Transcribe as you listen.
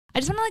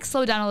just want to like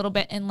slow down a little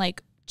bit and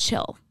like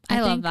chill. I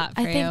love that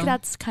for I think you.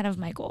 that's kind of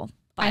my goal.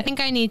 But I think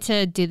I need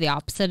to do the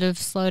opposite of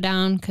slow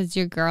down because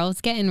your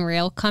girl's getting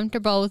real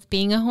comfortable with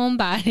being a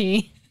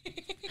homebody.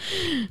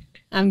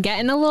 I'm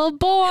getting a little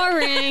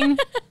boring.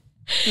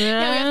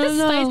 Yeah,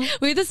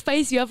 we have to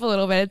spice you up a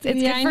little bit.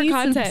 It's good for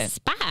content.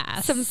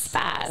 Some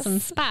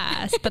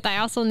spaz. But I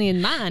also need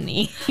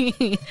money.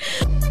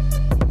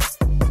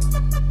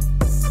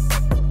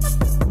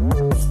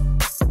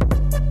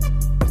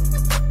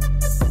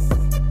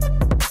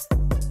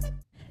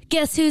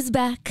 Guess who's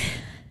back?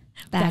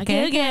 Back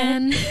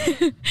again.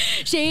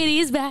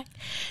 Shady's back.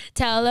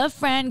 Tell a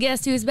friend.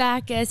 Guess who's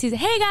back? Guess who's...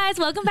 Hey guys,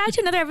 welcome back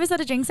to another episode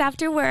of Drinks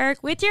After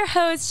Work with your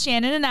hosts,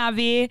 Shannen and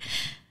Abby.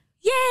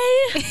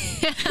 Yay!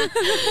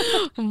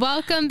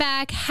 Welcome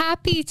back.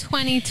 Happy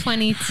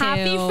 2022.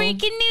 Happy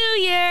freaking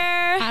New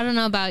Year. I don't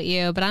know about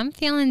you, but I'm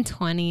feeling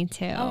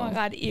 22. Oh my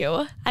God,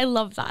 ew. I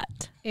love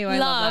that. Ew, I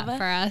love that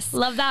for us.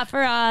 Love that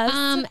for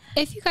us.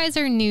 If you guys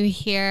are new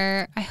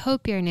here, I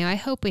hope you're new. I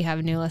hope we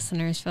have new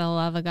listeners, for the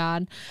love of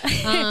God.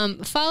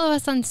 Follow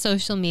us on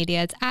social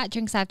media. It's at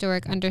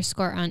drinksafterwork_ on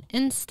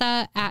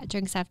Insta, at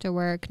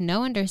drinksafterwork,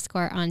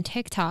 _, on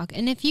TikTok.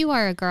 And if you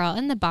are a girl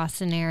in the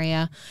Boston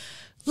area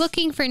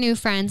looking for new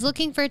friends,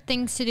 looking for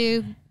things to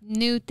do,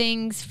 new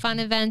things, fun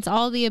events,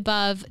 all the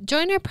above,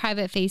 join our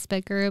private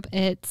Facebook group.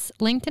 It's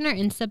linked in our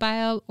Insta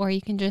bio, or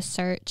you can just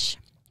search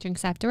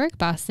Drinks After Work,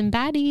 Boston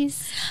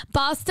Baddies.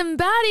 Boston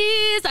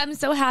Baddies. I'm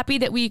so happy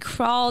that we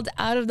crawled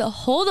out of the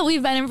hole that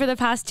we've been in for the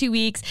past 2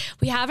 weeks.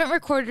 We haven't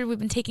recorded. We've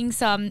been taking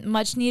some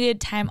much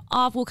needed time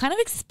off. We'll kind of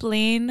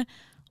explain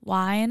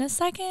why in a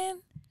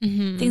second.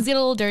 Mm-hmm. Things get a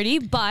little dirty,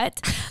 but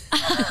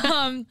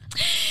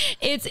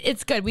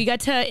it's good. We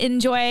got to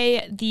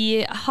enjoy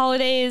the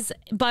holidays,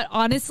 but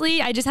honestly,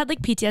 I just had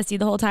like PTSD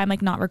the whole time,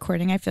 like not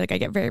recording. I feel like I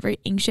get very, very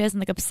anxious and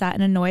like upset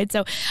and annoyed.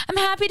 So I'm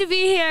happy to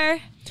be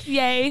here.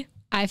 Yay.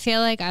 I feel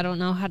like I don't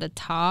know how to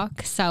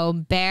talk, so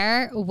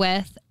bear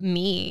with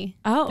me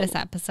this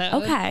episode.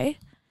 Okay.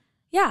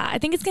 Yeah, I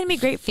think it's going to be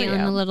great for you.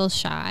 Feeling a little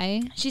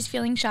shy. She's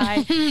feeling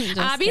shy.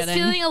 Abby's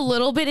feeling a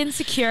little bit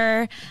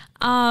insecure.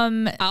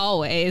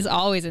 Always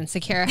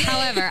insecure.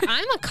 However,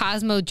 I'm a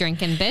Cosmo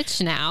drinking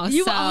bitch now.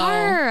 You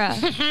are.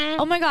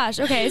 Oh my gosh.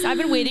 Okay, so I've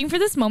been waiting for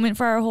this moment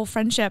for our whole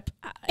friendship.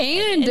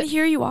 And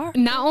here you are.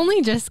 Not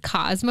only just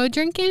Cosmo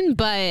drinking,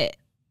 but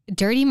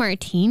dirty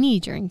martini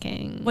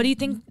drinking. What do you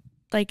think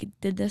like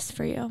did this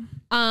for you?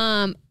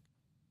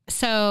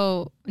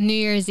 So New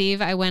Year's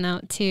Eve, I went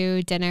out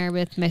to dinner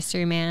with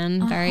Mystery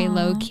Man, very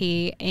low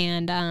key,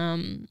 and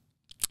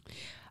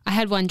I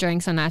had one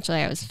drink, so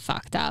naturally I was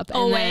fucked up. And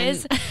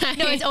always.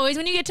 No, it's always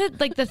when you get to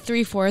like the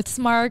 3/4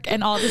 mark,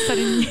 and all of a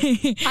sudden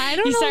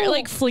you start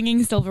like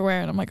flinging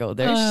silverware, and I'm like, oh,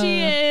 there she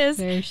is.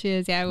 There she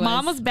is. Yeah,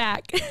 Mama's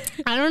back.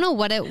 I don't know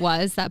what it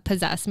was that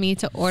possessed me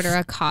to order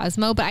a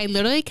Cosmo, but I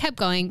literally kept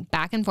going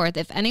back and forth.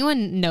 If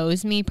anyone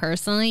knows me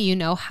personally, you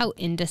know how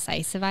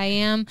indecisive I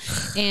am.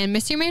 And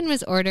Mr. Man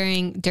was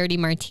ordering dirty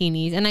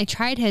martinis, and I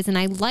tried his, and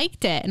I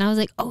liked it, and I was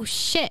like, oh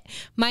shit,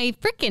 my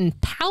freaking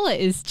palate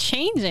is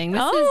changing.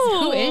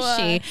 Who is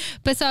she?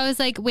 But so I was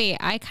like, wait,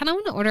 I kind of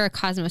want to order a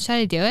Cosmo. Should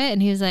I do it?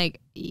 And he was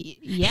like,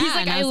 yeah. He's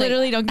like, I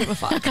literally don't give a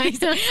fuck. I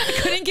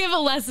couldn't give a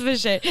less of a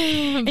shit.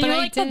 And but you're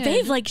like, but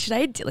babe, like, should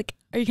I do, like,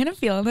 are you kind of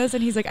feeling this?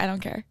 And he's like, I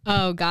don't care.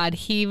 Oh God.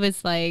 He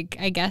was like,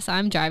 I guess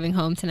I'm driving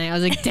home tonight. I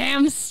was like,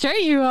 damn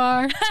straight you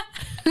are.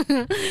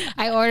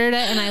 I ordered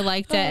it and I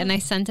liked it, and I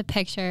sent a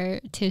picture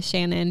to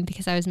Shannen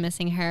because I was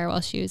missing her while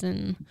she was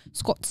in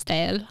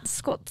Scottsdale.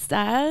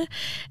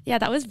 Yeah,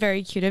 that was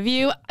very cute of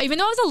you. Even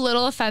though I was a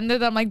little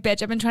offended, I'm like,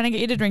 bitch, I've been trying to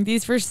get you to drink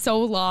these for so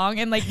long,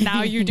 and like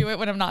now you do it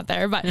when I'm not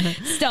there. But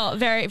still,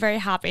 very, very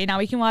happy. Now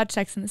we can watch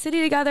Sex and the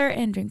City together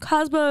and drink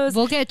Cosmos.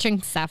 We'll get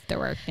drinks after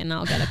work, and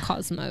I'll get a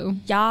Cosmo.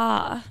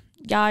 Yeah.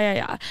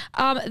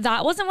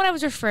 That wasn't what I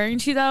was referring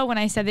to though when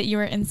I said that you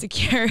were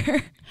insecure.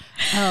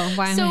 Oh,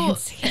 why am I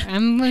insecure?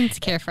 I'm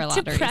insecure for a lot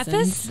of reasons. To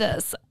preface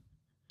this,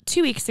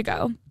 2 weeks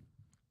ago,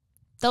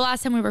 the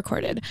last time we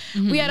recorded,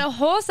 we had a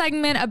whole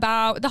segment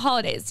about the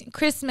holidays,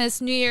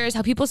 Christmas, New Year's,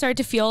 how people start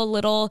to feel a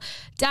little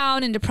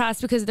down and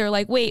depressed because they're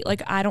like, wait,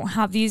 like I don't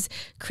have these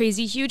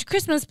crazy huge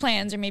Christmas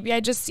plans, or maybe I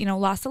just,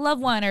 lost a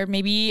loved one, or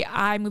maybe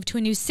I moved to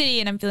a new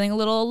city and I'm feeling a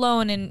little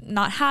alone and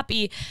not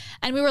happy.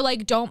 And we were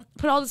like, don't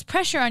put all this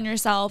pressure on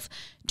yourself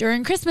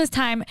during Christmas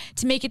time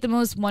to make it the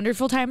most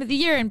wonderful time of the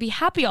year and be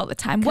happy all the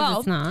time. Well,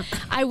 it's not.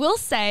 I will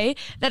say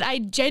that I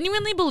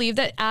genuinely believe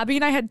that Abby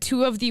and I had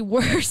two of the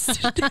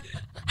worst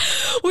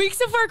weeks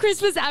before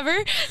Christmas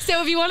ever.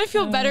 So if you want to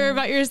feel better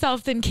about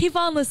yourself, then keep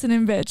on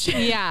listening, bitch.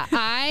 Yeah,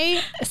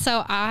 I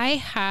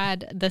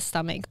had the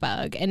stomach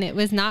bug, and it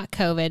was not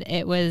COVID.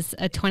 It was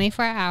a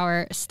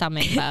 24-hour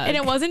stomach bug. And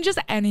it wasn't just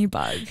any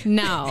bug.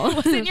 No. It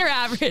wasn't your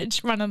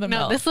average run of the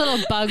mill. No, this little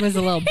bug was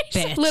a little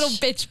bitch. Little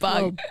bitch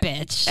bug. Little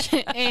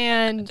bitch.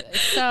 And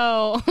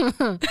so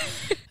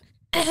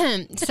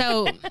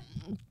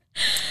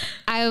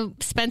I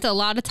spent a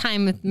lot of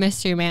time with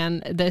Mystery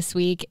Man this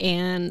week,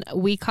 and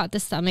we caught the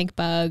stomach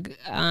bug.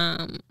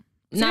 Not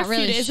really. A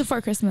few days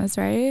before Christmas,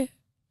 right?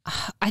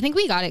 I think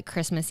we got it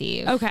Christmas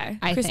Eve. Okay.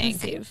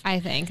 Christmas Eve. I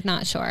think,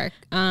 not sure.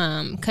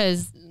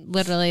 Cause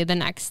literally the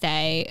next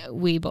day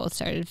we both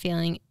started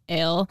feeling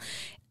ill.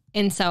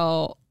 And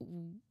so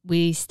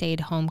we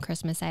stayed home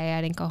Christmas Day.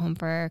 I didn't go home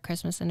for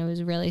Christmas and it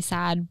was really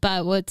sad.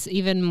 But what's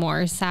even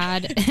more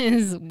sad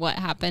is what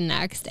happened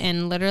next.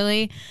 And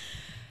literally,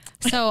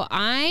 so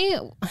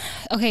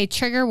okay,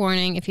 trigger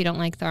warning if you don't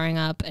like throwing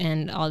up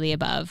and all the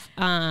above.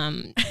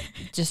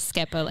 Just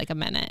skip a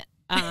minute.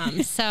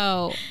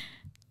 So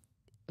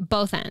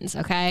both ends,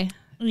 okay?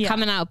 Yeah.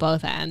 Coming out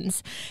both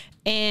ends.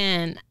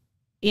 And,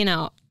 you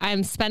know,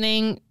 I'm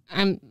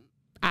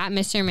at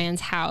Mr.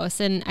 Man's house,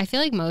 and I feel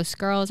like most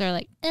girls are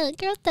like, oh,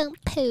 girls don't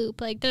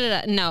poop. Like,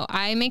 da-da-da. No,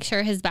 I make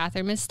sure his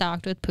bathroom is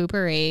stocked with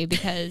poopery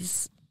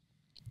because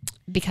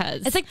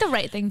it's like the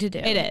right thing to do.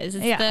 It is.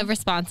 It's the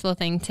responsible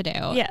thing to do.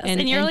 Yes.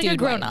 And you're like a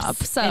grown up.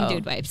 So. And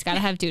dude wipes. Gotta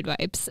have dude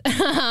wipes.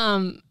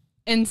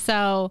 And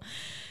so,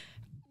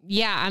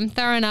 yeah, I'm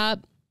throwing up.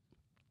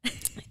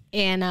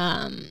 And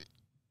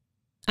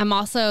I'm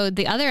also,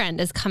 the other end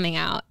is coming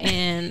out.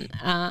 And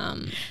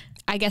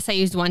I guess I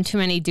used one too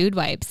many dude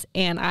wipes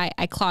and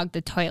I clogged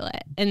the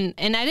toilet. And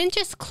I didn't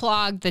just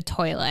clog the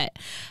toilet.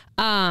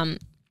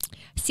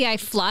 See, I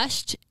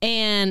flushed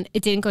and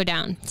it didn't go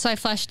down. So I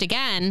flushed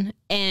again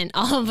and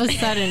all of a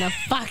sudden a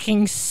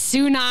fucking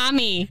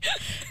tsunami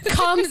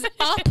comes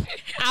up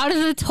out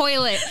of the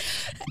toilet.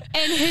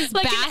 And his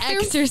like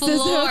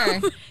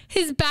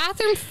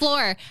bathroom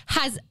floor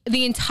has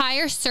the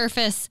entire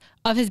surface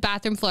of his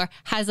bathroom floor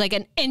has like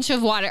an inch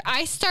of water.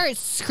 I start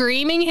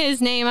screaming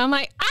his name. I'm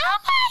like, oh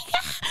my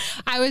God.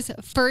 I was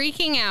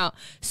freaking out.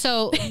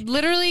 So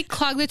literally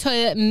clogged the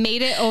toilet,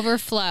 made it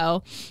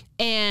overflow.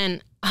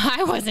 And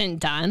I wasn't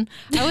done.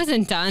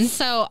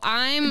 So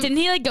Didn't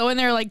he like go in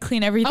there, like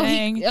clean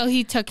everything?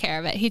 He took care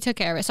of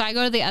it. So I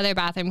go to the other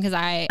bathroom because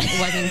I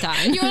wasn't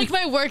done. You're like,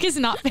 my work is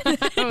not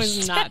finished. I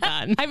was not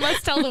done. I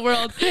must tell the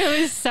world.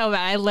 It was so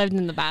bad. I lived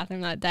in the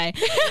bathroom that day.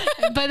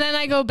 But then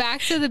I go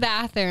back to the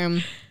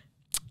bathroom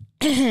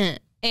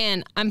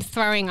and I'm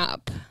throwing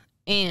up.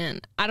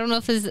 And I don't know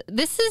if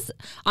this is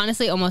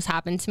honestly almost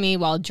happened to me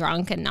while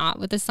drunk and not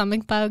with a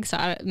stomach bug.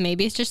 So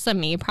maybe it's just a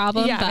me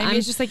problem. Yeah, but maybe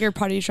it's just like your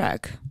party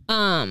trick.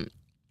 I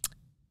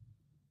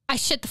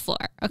shit the floor.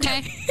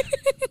 Okay.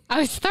 I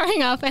was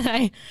throwing up and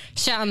I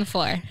shit on the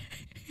floor.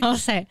 I'll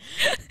say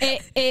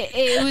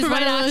it was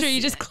right after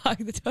you just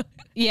clogged the toilet.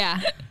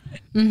 Yeah.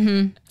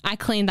 I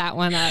cleaned that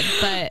one up,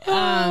 but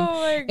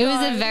it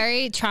was a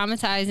very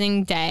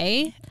traumatizing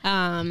day.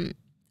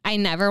 I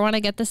never want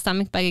to get the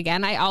stomach bug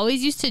again. I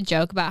always used to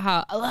joke about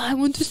how, I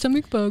want the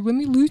stomach bug. Let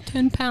me lose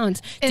 10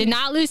 pounds. Did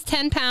not lose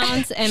 10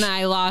 pounds and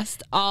I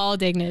lost all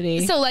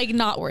dignity. So like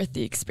not worth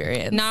the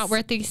experience. Not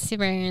worth the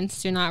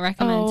experience. Do not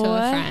recommend to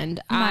a friend.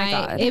 My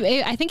God.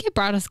 I think it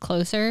brought us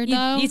closer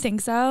though. You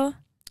think so?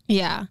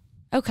 Yeah.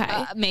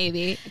 Okay.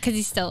 Maybe. Because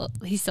he still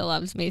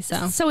loves me.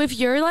 So if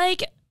you're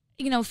like,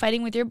 you know,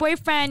 fighting with your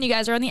boyfriend, you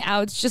guys are on the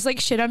outs, just like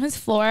shit on his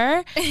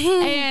floor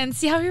and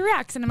see how he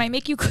reacts. And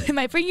it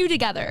might bring you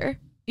together.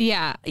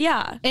 Yeah.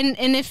 Yeah. And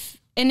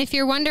if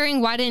you're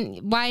wondering why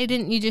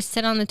didn't you just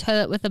sit on the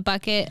toilet with a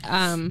bucket,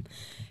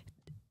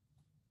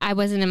 I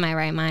wasn't in my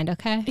right mind,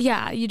 okay?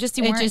 Yeah,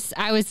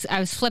 I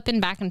was flipping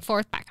back and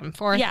forth.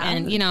 Yeah.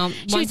 And you know,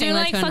 she was doing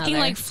like fucking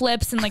like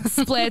flips and like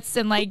splits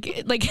and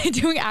like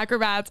doing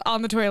acrobats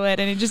on the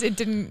toilet, and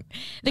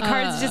the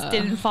cards just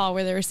didn't fall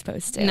where they were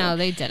supposed to. No,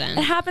 they didn't.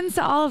 It happens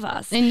to all of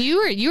us. And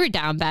you were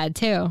down bad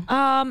too.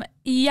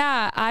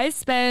 Yeah, I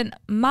spent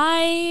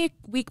my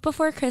week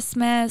before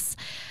Christmas,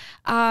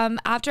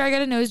 after I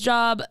got a nose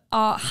job,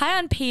 high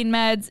on pain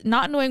meds,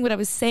 not knowing what I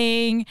was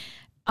saying,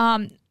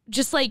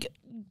 just like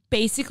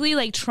basically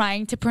like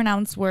trying to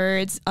pronounce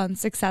words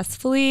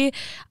unsuccessfully.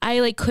 I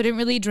like couldn't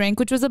really drink,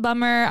 which was a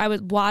bummer. I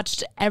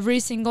watched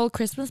every single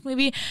Christmas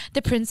movie.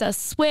 The Princess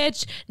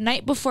Switch,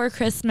 Night Before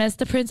Christmas,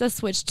 The Princess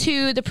Switch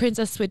 2, The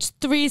Princess Switch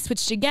 3,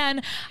 switched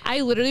again.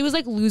 I literally was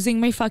like losing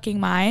my fucking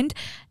mind.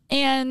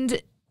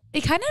 And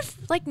it kind of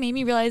like made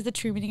me realize the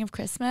true meaning of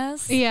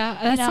Christmas. Yeah,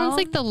 that sounds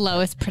like the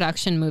lowest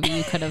production movie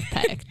you could have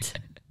picked.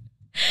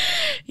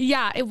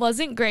 Yeah, it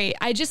wasn't great.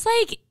 I just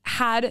like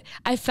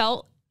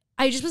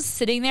I just was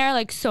sitting there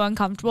like so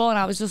uncomfortable, and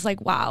I was just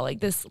like, wow, like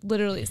this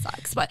literally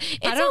sucks, but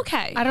it's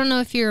okay. I don't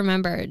know if you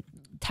remember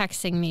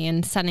texting me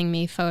and sending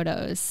me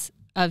photos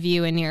of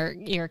you and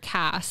your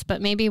cast,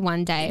 but maybe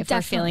one day if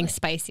we're feeling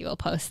spicy, we'll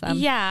post them.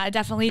 Yeah, I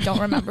definitely don't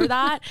remember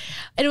that.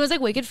 And it was like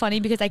wicked funny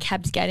because I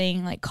kept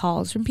getting like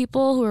calls from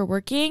people who were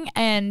working,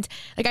 and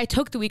like I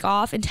took the week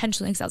off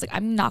intentionally because I was like,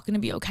 I'm not going to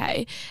be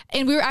okay.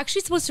 And we were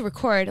actually supposed to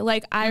record.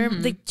 Like I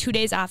remember like 2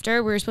 days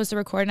after we were supposed to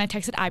record, and I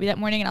texted Abby that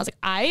morning and I was like,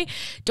 I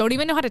don't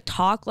even know how to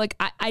talk. Like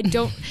I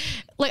don't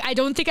like, I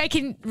don't think I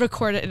can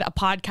record it in a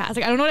podcast.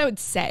 Like I don't know what I would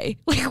say.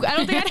 Like I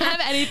don't think I'd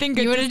have anything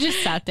good. You would have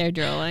just sat there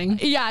drooling.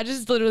 Yeah,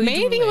 just literally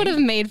maybe would have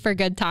made for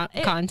good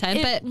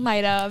content, but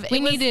might have.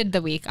 We needed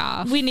the week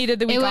off.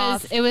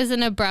 It was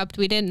an abrupt.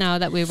 We didn't know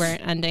that we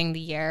weren't ending the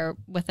year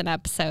with an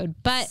episode,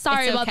 but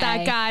sorry about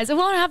that, guys. It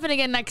won't happen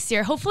again next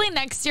year. Hopefully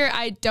next year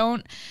I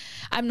don't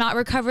I'm not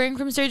recovering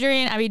from surgery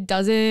and Abby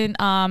doesn't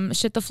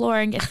shit the floor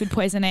and get food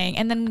poisoning.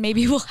 And then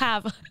maybe we'll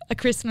have a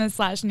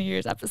Christmas/New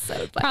Year's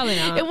episode. But probably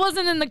not. It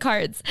wasn't in the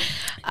cards.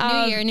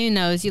 New year, new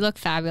nose. You look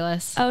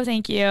fabulous. Oh,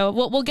 thank you.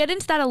 We'll get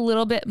into that a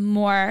little bit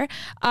more.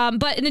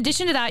 But in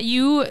addition to that,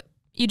 you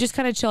just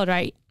kind of chilled,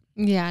 right?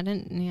 Yeah, I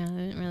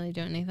didn't really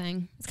do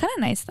anything. It's kind of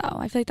nice though.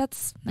 I feel like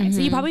that's nice.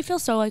 So you probably feel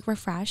so like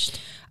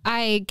refreshed.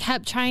 I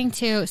kept trying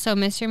to. So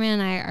Mr. Man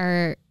and I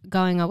are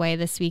going away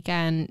this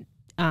weekend,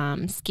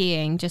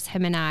 skiing, just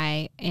him and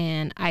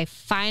I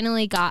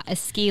finally got a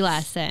ski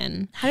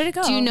lesson. How did it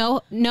go? Do you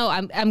know? No,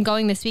 I'm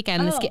going this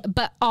weekend.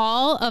 But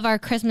all of our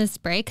Christmas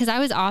break, because I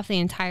was off the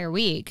entire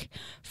week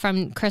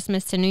from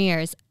Christmas to New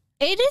Year's.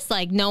 It is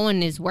like no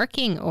one is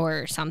working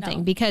or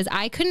something because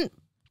I couldn't.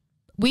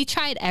 We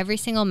tried every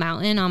single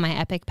mountain on my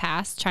Epic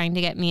Pass trying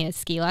to get me a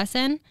ski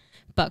lesson.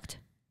 Booked.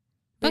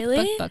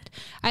 Really? Booked.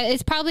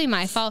 It's probably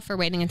my fault for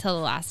waiting until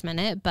the last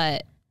minute,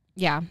 but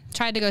yeah,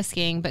 tried to go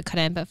skiing but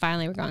couldn't. But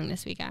finally, we're going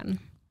this weekend.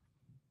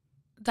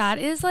 That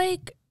is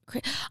like,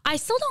 I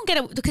still don't get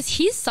it because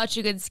he's such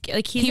a good skier.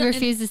 Like he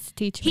refuses to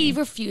teach me. He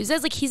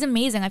refuses. Like he's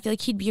amazing. I feel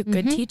like he'd be a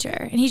good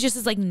teacher, and he just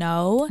is like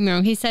no.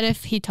 No, he said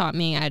if he taught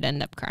me, I'd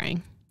end up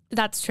crying.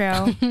 That's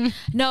true.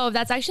 No,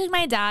 that's actually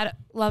my dad.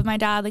 Love my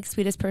dad, like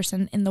sweetest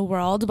person in the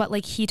world. But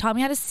like he taught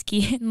me how to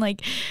ski, and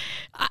like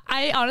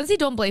I honestly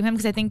don't blame him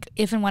because I think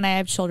if and when I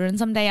have children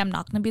someday, I'm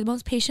not going to be the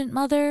most patient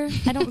mother.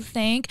 I don't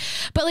think.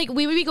 But like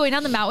we would be going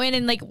down the mountain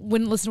and like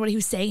wouldn't listen to what he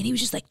was saying, and he was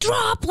just like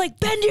drop, like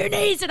bend your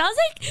knees, and I was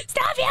like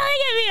stop yelling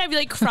at me. And I'd be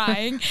like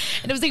crying,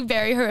 and it was like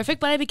very horrific.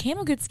 But I became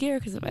a good skier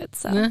because of it.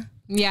 So.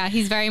 Yeah,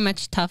 he's very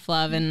much tough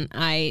love, and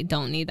I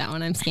don't need that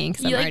when I'm skiing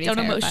because I'm already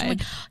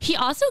terrified. He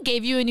also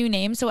gave you a new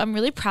name, so I'm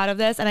really proud of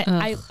this. And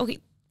I okay,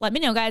 let me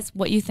know, guys,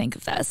 what you think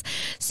of this.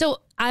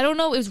 So I don't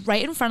know, it was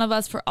right in front of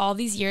us for all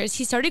these years.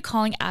 He started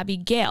calling Abby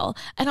Gail,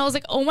 and I was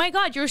like, oh my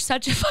God, you're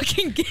such a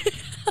fucking Gail.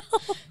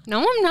 No,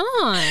 I'm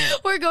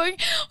not. We're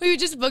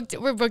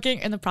booking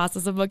in the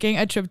process of booking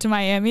a trip to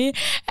Miami,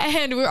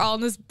 and we're all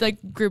in this like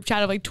group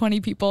chat of like 20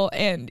 people,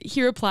 and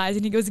he replies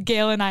and he goes,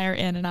 Gail and I are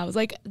in. And I was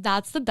like,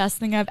 that's the best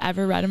thing I've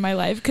ever read in my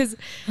life because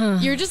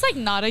you're just like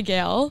not a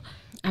Gail.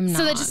 I'm not.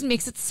 So that just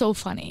makes it so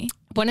funny.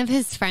 One of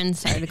his friends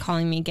started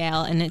calling me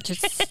Gail, and it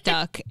just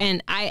stuck.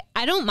 And I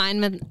don't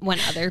mind when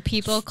other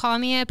people call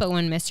me it, but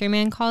when Mr.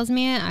 Man calls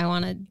me it, I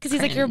want to. Because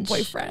he's like your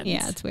boyfriend.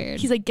 Yeah, it's weird.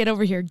 He's like, get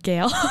over here,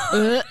 Gail.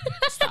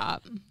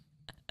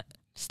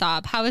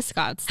 Stop. How was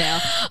Scottsdale?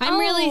 I'm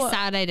really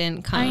sad I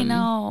didn't come. I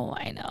know.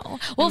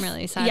 Well, I'm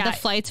really sad. The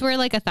flights were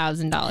like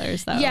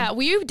 $1,000 though. Yeah,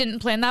 we didn't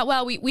plan that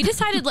well. We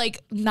decided like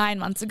 9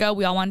 months ago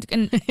we all wanted to,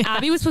 and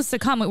Abby was supposed to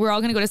come. We were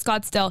all going to go to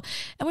Scottsdale,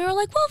 and we were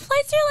like, well,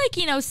 flights are like,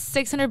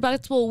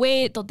 $600. We'll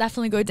wait. They'll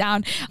definitely go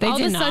down. All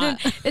of a sudden,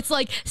 it's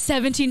like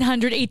 $1,700,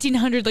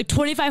 $1,800, like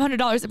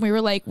 $2,500, and we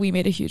were like, we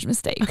made a huge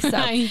mistake. So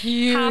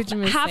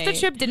half the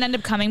trip didn't end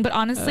up coming, but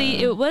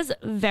honestly, it was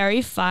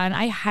very fun.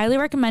 I highly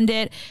recommend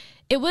it.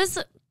 It was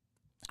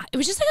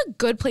just like a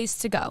good place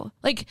to go.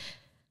 Like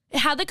it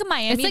had like a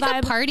Miami It's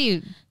like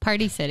vibe. a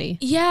party city.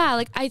 Yeah.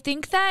 Like I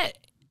think that,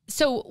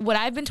 so what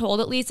I've been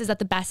told at least is that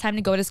the best time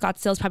to go to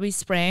Scottsdale is probably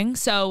spring.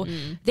 So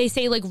they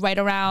say like right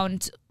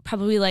around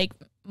probably like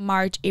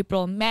March,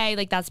 April, May,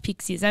 like that's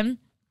peak season.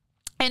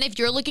 And if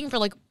you're looking for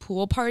like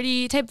pool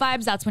party type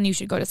vibes, that's when you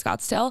should go to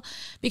Scottsdale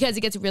because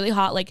it gets really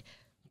hot. Like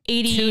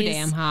 80s. Too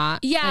damn hot.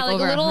 Yeah, like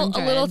a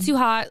little too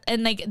hot.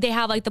 And like they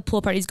have like the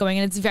pool parties going,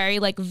 and it's very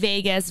like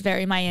Vegas,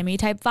 very Miami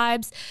type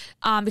vibes.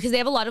 Because they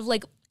have a lot of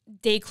like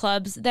day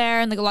clubs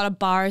there and like a lot of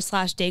bars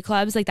 / day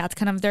clubs. Like that's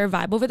kind of their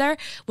vibe over there.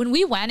 When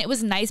we went, it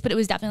was nice, but it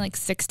was definitely like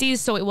 60s,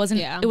 so it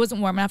wasn't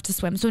warm enough to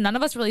swim. So none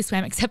of us really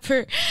swam except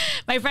for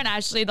my friend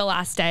Ashley. The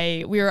last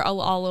day we were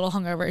all a little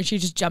hungover, and she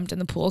just jumped in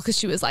the pool because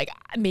she was like,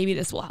 maybe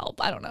this will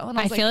help. I don't know. And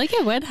I feel like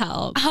it would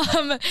help.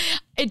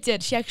 It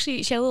did. She had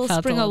a little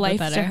spring of life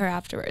to her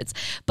afterwards.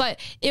 But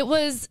it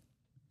was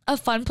a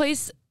fun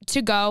place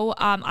to go.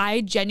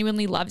 I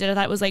genuinely loved it. I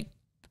thought it was like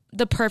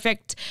the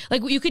perfect,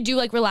 like you could do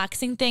like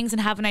relaxing things and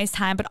have a nice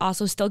time, but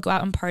also still go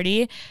out and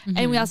party.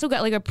 And we also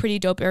got like a pretty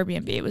dope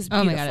Airbnb. It was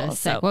beautiful. Oh my God, it was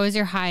sick. What was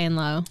your high and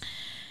low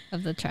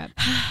of the trip?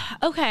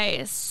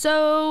 Okay,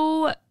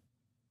 so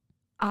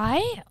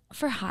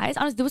for highs,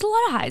 honestly, there was a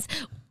lot of highs.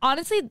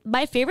 Honestly,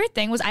 my favorite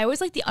thing was I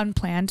always like the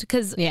unplanned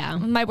because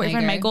my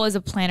boyfriend Michael is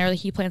a planner. Like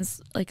he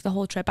plans like the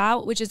whole trip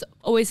out, which is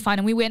always fun.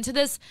 And we went to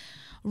this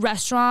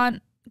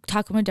restaurant,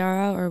 Taco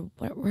Madera, or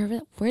where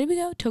did we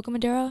go? Taco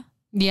Madera?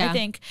 Yeah. I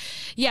think.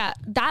 Yeah.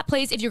 That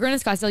place, if you're going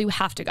to Scottsdale, you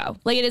have to go.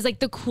 Like it is like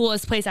the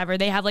coolest place ever.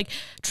 They have like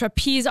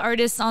trapeze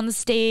artists on the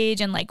stage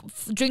and like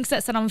drinks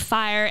that set on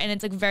fire. And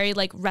it's like very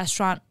like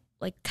restaurant,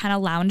 like kind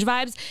of lounge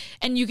vibes.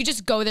 And you could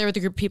just go there with a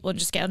group of people and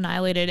just get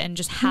annihilated and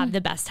just have the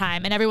best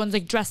time. And everyone's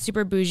like dressed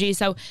super bougie.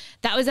 So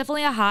that was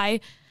definitely a high.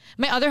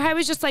 My other high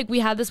was just like, we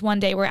had this one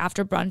day where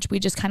after brunch, we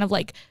just kind of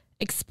like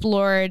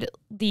explored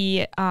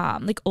the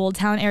like Old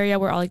Town area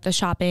where all like the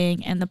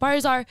shopping and the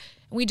bars are. And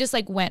we just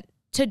like went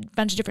to a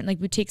bunch of different like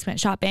boutiques, went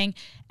shopping,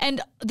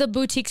 and the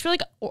boutiques were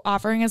like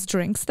offering us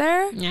drinks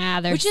there.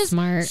 Yeah, they're which is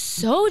smart.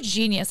 So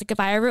genius. Like if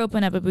I ever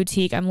open up a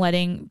boutique, I'm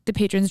letting the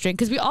patrons drink,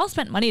 because we all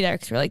spent money there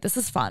because we're like, this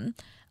is fun.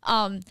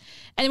 And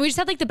we just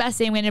had like the best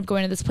day. We ended up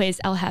going to this place,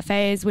 El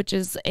Jefe's, which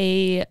is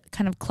a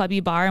kind of clubby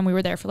bar, and we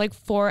were there for like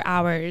 4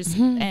 hours,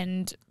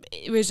 and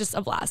it was just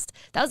a blast.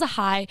 That was a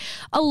high.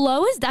 A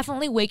low is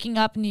definitely waking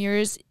up New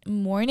Year's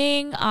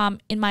morning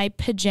in my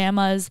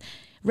pajamas,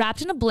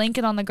 wrapped in a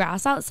blanket on the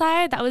grass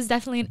outside. That was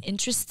definitely an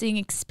interesting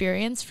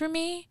experience for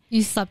me.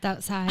 You slept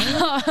outside?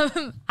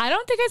 I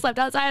don't think I slept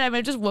outside. I might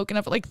have just woken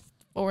up at like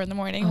 4 a.m. and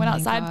went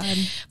outside. God.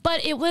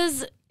 But it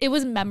was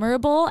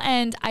memorable,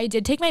 and I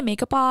did take my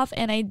makeup off,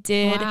 and I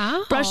did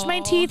brush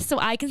my teeth. So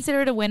I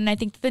consider it a win. And I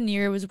think that the New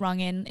Year was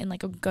rung in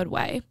like a good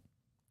way.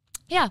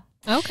 Yeah.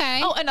 Okay.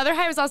 Oh, another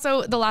high was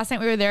also the last night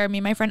we were there. Me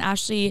and my friend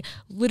Ashley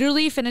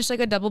literally finished like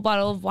a double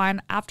bottle of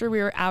wine after we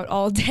were out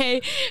all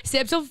day.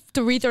 Stayed up till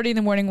 3:30 in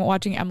the morning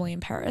watching Emily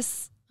in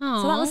Paris.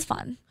 Aww. So that was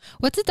fun.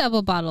 What's a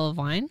double bottle of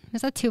wine?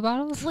 Is that 2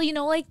 bottles? Well, you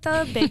know, like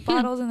the big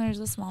bottles and there's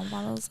the small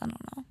bottles. I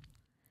don't know.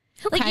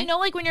 Okay. Like, you know,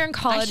 like when you're in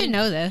college. I should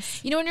know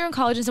this. You know when you're in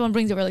college and someone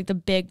brings over like the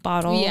big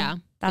bottle? Yeah.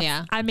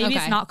 Maybe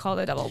it's not called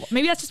a double.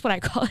 Maybe that's just what I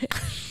call it.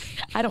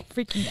 I don't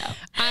freaking know.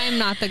 I'm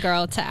not the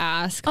girl to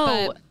ask.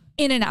 Oh, but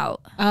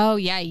In-N-Out. Oh,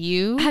 yeah.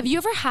 You? Have you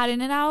ever had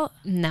In-N-Out?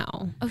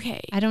 No.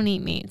 Okay. I don't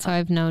eat meat, so I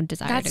have no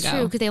desire to go. That's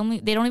true, because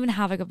they don't even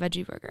have like a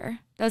veggie burger.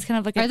 That was kind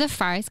of like Are the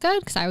fries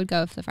good? Because I would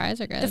go if the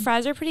fries are good. The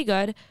fries are pretty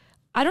good.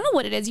 I don't know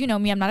what it is. You know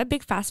me. I'm not a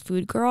big fast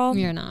food girl.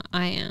 You're not.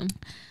 I am.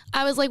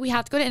 I was like, we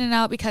have to go to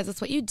In-N-Out because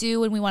that's what you do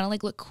when we want to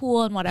like look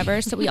cool and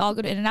whatever. So we all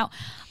go to In-N-Out.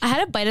 I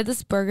had a bite of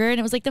this burger, and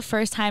it was like the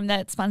first time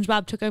that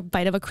SpongeBob took a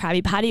bite of a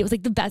Krabby Patty. It was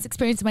like the best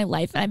experience of my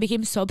life, and I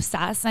became so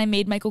obsessed. And I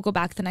made Michael go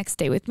back the next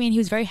day with me, and he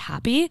was very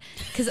happy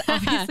because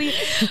obviously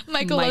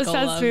Michael loves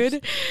fast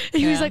food.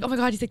 He was like, oh my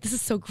God, he's like, this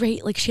is so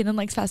great. Like Shannen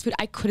likes fast food.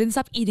 I couldn't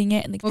stop eating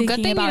it and like thinking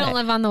good thing about you don't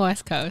live on the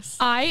West Coast.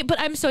 But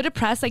I'm so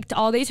depressed. Like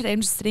all day today,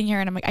 I'm just sitting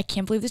here and I'm like, I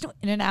can't believe there's no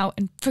In-N-Out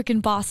in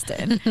freaking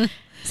Boston.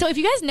 So if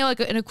you guys know like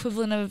an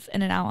equivalent of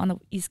In-N-Out on the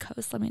East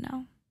Coast, let me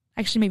know.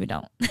 Actually, maybe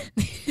don't.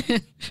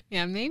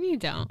 Yeah, maybe you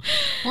don't.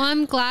 Well,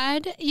 I'm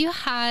glad you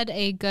had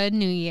a good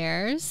New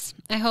Year's.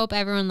 I hope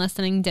everyone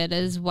listening did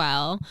as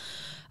well.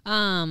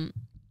 What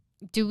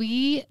do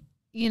we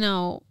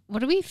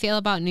feel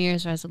about New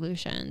Year's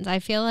resolutions? I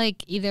feel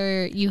like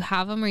either you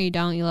have them or you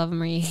don't. You love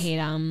them or you hate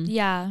them.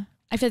 Yeah.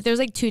 I feel like there's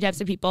like 2 types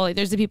of people. Like,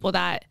 there's the people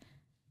that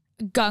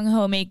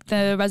gung-ho make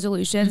the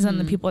resolutions and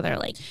the people that are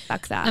like,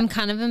 fuck that. I'm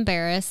kind of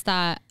embarrassed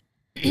that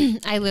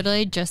I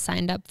literally just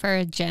signed up for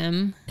a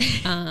gym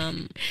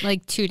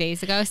like 2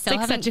 days ago. Still it's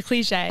like such a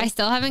cliche. I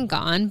still haven't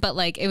gone, but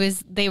like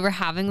they were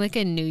having like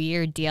a New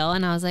Year deal,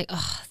 and I was like,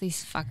 oh,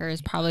 these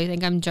fuckers probably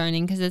think I'm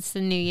joining because it's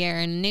the New Year,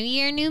 and New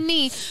Year, new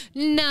me.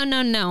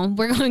 No.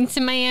 We're going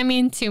to Miami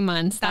in 2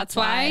 months. That's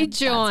why I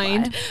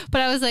joined.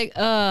 But I was like,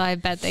 oh, I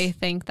bet they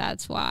think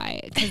that's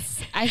why,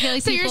 because I feel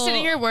like so you're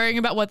sitting here worrying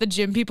about what the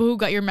gym people who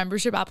got your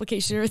membership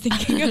application are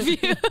thinking of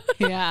you.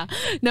 Yeah.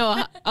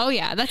 No. Oh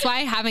yeah. That's why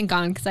I haven't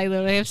gone, because I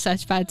literally have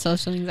such bad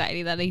social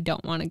anxiety that I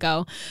don't want to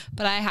go,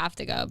 but I have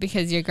to go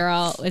because your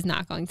girl is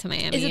not going to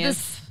Miami.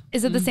 Is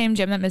it the same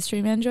gym that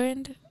Mystery Man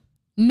joined?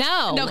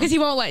 No, because he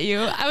won't let you.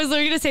 I was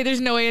literally gonna say there's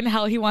no way in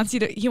hell he wants to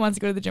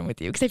go to the gym with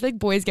you, because I feel like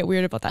boys get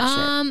weird about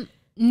that shit.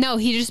 No,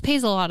 he just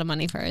pays a lot of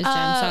money for his gym. So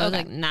I was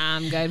like, nah,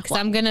 I'm good, because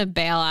I'm going to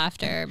bail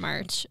after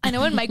March. I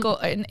know when Michael,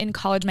 in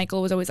college,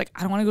 Michael was always like,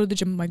 I don't want to go to the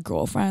gym with my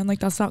girlfriend. Like,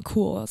 that's not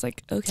cool. I was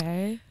like,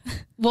 okay.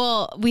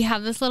 Well, we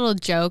have this little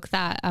joke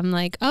that I'm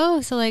like,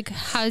 oh, so like,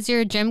 how's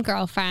your gym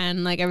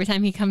girlfriend? Like every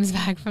time he comes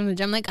back from the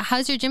gym, like,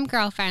 how's your gym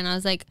girlfriend? I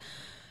was like,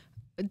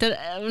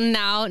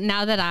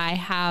 now that I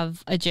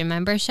have a gym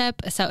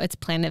membership, so it's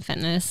Planet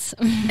Fitness,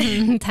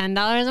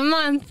 $10 a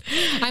month.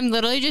 I'm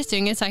literally just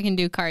doing it so I can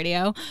do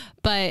cardio.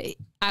 But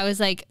I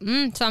was like, so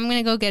I'm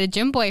gonna go get a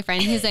gym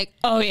boyfriend. He's like,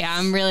 oh yeah,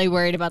 I'm really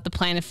worried about the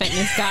Planet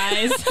Fitness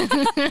guys.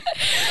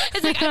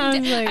 It's like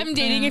I'm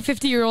dating a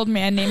 50-year-old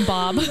man named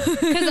Bob.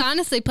 Because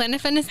honestly,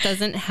 Planet Fitness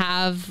doesn't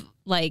have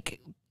like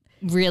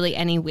really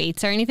any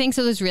weights or anything,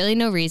 so there's really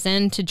no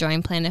reason to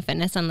join Planet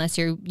Fitness unless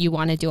you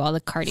want to do all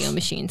the cardio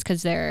machines,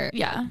 because their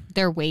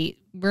weight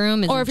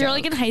room is or if you're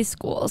like in high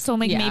school, so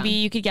like maybe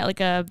you could get like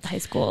a high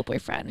school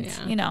boyfriend.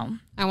 You know,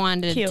 I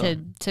wanted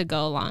to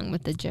go along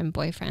with the gym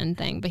boyfriend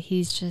thing, but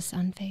he's just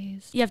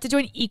unfazed. You have to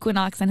join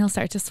Equinox and he'll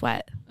start to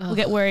sweat. We'll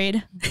get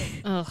worried.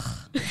 Ugh.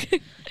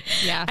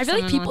 Yeah, I feel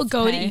like people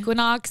go to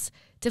Equinox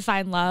to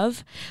find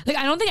love. Like,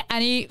 I don't think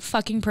any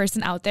fucking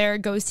person out there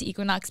goes to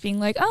Equinox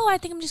being like, oh, I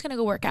think I'm just gonna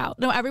go work out.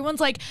 No,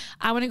 everyone's like,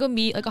 I want to go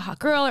meet like a hot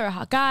girl or a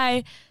hot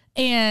guy.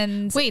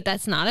 And wait,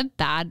 that's not a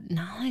bad,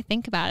 now I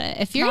think about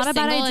it. If you're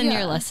single and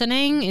you're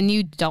listening and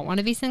you don't want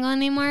to be single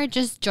anymore,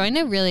 just join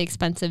a really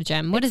expensive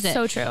gym. What is it?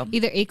 So true.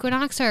 Either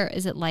Equinox or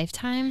is it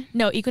Lifetime?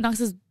 No, Equinox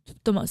is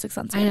the most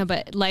expensive. I know,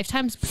 but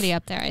Lifetime's pretty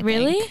up there, I think.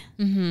 Really?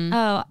 Mm-hmm.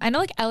 Oh, I know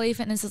like LA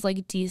Fitness is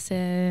like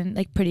decent,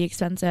 like pretty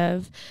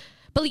expensive.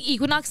 But like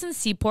Equinox and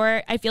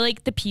Seaport, I feel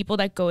like the people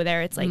that go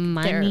there, it's like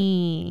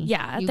money.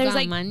 Yeah, you there's got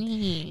like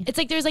money. It's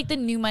like there's like the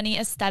new money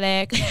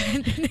aesthetic.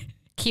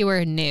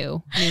 Keyword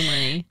new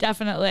money.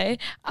 Definitely.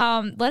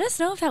 Let us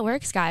know if that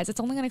works, guys. It's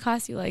only going to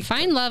cost you like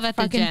find love at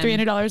the gym.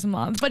 $300 a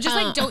month. But just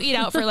like don't eat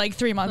out for like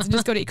 3 months and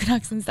just go to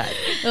Equinox instead.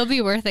 It'll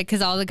be worth it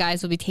because all the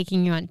guys will be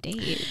taking you on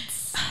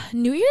dates.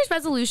 New Year's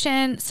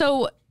resolution.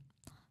 So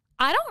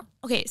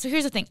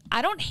here's the thing.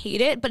 I don't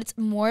hate it, but it's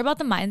more about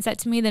the mindset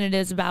to me than it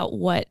is about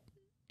what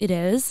it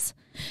is.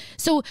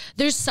 So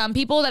there's some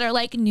people that are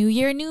like, new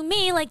year, new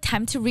me, like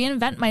time to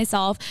reinvent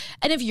myself.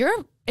 And if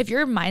your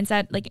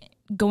mindset, like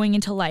going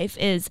into life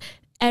is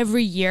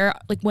every year,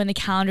 like when the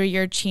calendar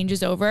year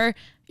changes over,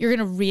 you're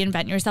going to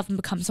reinvent yourself and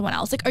become someone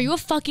else. Like, are you a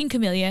fucking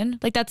chameleon?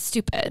 Like, that's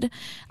stupid.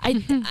 I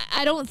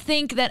don't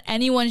think that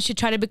anyone should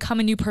try to become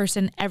a new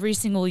person every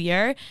single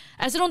year.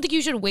 I also don't think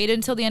you should wait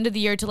until the end of the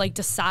year to like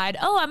decide,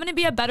 oh, I'm going to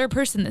be a better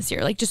person this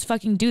year. Like, just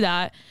fucking do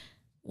that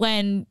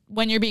when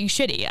you're being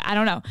shitty. I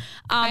don't know.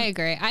 I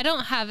agree. I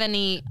don't have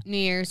any New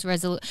Year's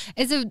resolution.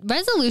 Is a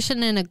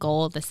resolution and a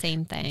goal the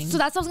same thing? So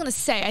that's what I was going to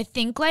say. I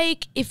think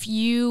like if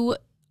you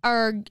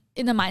are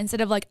in the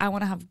mindset of like, I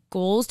want to have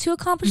goals to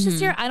accomplish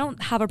this year, I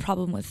don't have a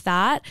problem with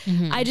that.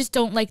 I just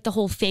don't like the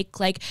whole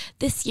fake, like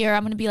this year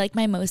I'm going to be like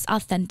my most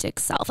authentic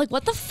self. Like,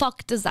 what the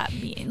fuck does that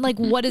mean? Like,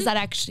 what does that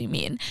actually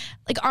mean?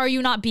 Like, are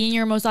you not being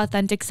your most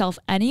authentic self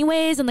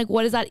anyways? And like,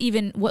 what is that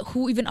even,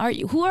 who even are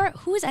you?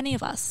 Who is any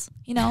of us?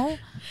 You know?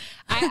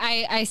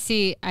 I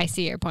see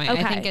your point.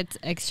 Okay. I think it's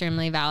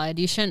extremely valid.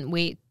 You shouldn't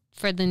wait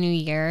for the new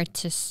year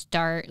to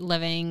start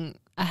living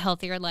a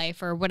healthier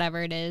life or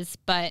whatever it is.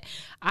 But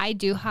I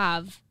do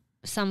have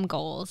some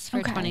goals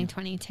for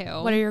 2022.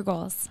 What are your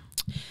goals?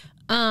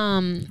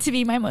 To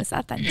be my most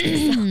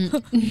authentic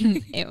self.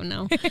 Ew,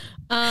 no.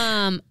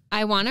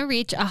 I want to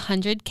reach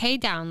 100K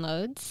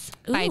downloads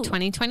by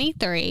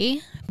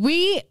 2023.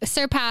 We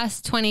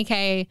surpassed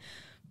 20K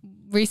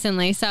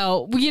recently,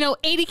 so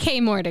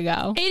 80K more to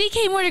go.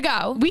 80K more to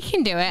go. We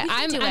can do it.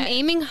 I'm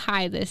aiming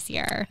high this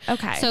year.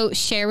 Okay. So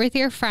share with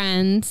your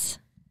friends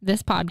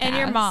this podcast. And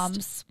your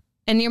moms.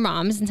 And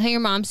tell your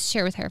moms to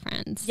share with her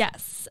friends.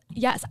 Yes.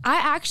 I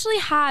actually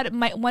had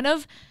I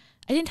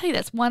didn't tell you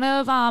this.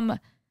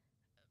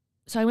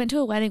 So I went to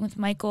a wedding with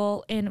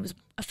Michael, and it was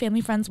a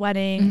family friend's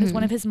wedding. It was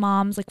one of his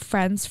mom's like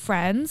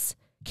friends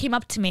came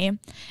up to me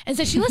and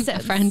said she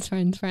listens.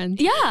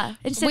 friends. Yeah.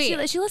 And she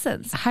said she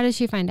listens. How did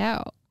she find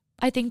out?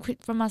 I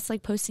think from us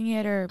like posting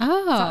it or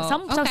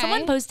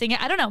someone posting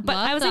it. I don't know. But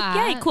I was like,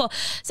 yay, cool.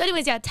 So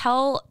anyways, yeah,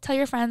 tell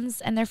your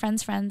friends and their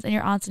friends' friends and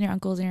your aunts and your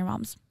uncles and your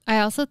moms. I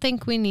also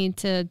think we need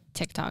to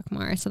TikTok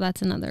more. So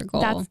that's another goal.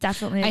 That's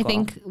definitely a goal. I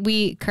think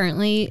we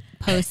currently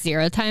post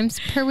 0 times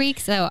per week.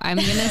 So I'm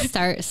going to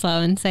start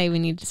slow and say we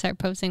need to start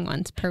posting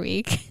once per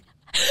week.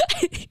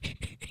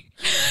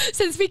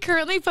 Since we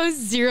currently post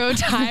 0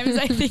 times,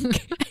 I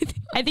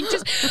think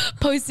just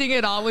posting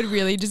it all would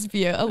really just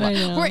be a lot.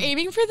 We're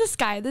aiming for the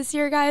sky this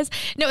year, guys.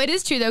 No, it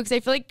is true though, because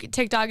I feel like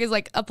TikTok is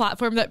like a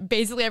platform that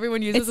basically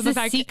everyone uses. It's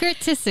the secret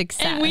to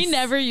success. And we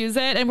never use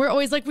it. And we're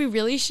always like, we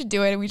really should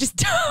do it. And we just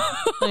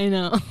don't. I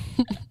know.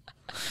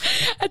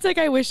 It's like,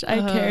 I wish I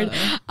cared.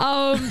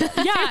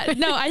 Yeah,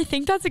 no, I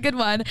think that's a good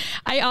one.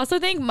 I also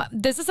think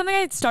this is something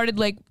I started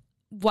like,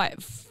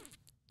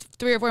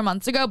 3 or 4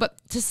 months ago, but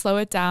to slow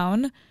it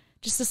down.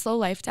 Just to slow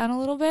life down a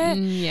little bit.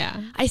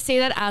 Yeah. I say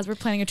that as we're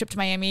planning a trip to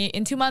Miami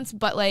in 2 months,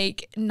 but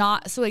like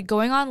not, so like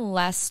going on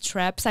less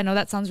trips. I know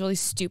that sounds really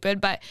stupid,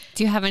 but.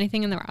 Do you have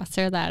anything in the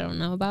roster that I don't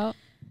know about?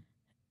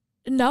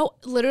 No,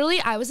 literally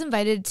I was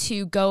invited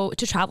to go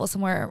to travel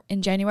somewhere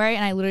in January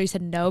and I literally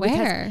said no.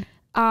 Where?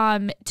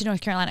 To North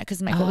Carolina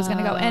because Michael was going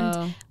to go.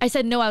 And I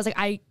said no, I was like,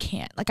 I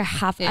can't. Like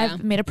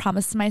I've made a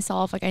promise to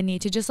myself. Like I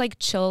need to just like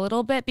chill a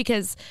little bit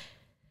because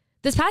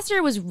this past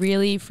year was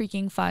really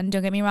freaking fun.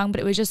 Don't get me wrong, but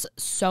it was just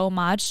so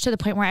much to the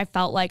point where I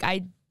felt like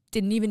I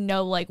didn't even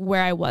know like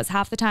where I was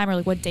half the time or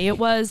like what day it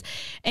was.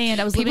 And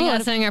I was people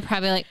listening are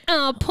probably like,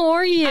 oh,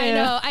 poor you.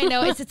 I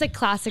know. It's a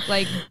classic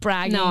like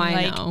bragging. No,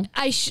 I know.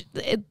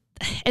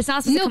 It's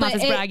not supposed to come off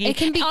as bragging. It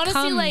can be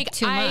honestly like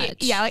too much.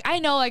 Yeah, like I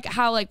know like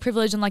how like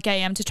privileged and lucky I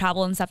am to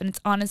travel and stuff, and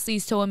it's honestly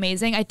so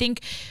amazing. I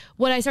think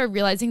what I started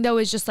realizing though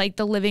is just like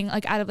the living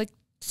like out of like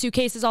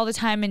suitcases all the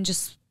time and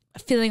just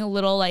feeling a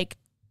little like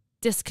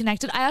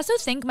disconnected. I also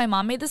think my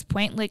mom made this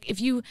point, like if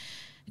you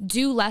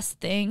do less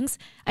things,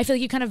 I feel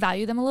like you kind of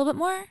value them a little bit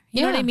more.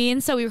 You know what I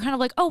mean? So we were kind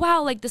of like, oh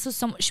wow, like this was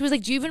so she was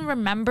like, do you even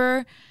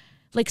remember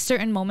like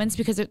certain moments,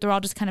 because they're all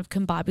just kind of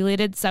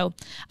combobulated. So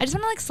I just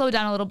want to like slow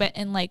down a little bit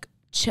and like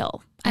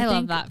chill. I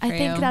love that for I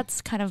think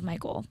that's kind of my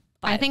goal.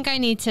 I think I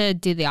need to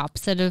do the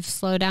opposite of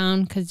slow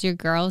down, because your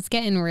girl's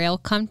getting real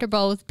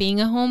comfortable with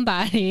being a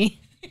homebody.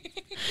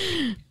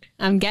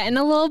 I'm getting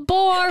a little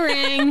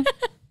boring.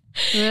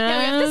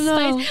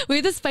 Yeah, we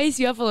have to spice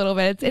you up a little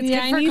bit. It's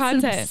good for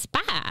content.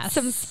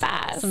 Some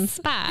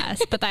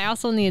spice. But I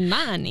also need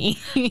money.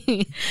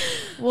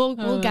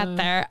 We'll get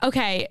there.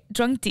 Okay,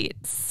 drunk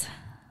deets.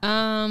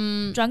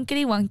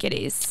 Drunkity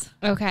wunkitties.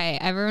 Okay,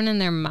 everyone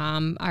and their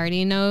mom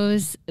already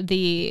knows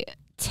the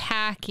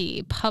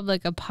tacky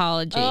public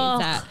apologies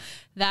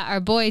that our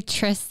boy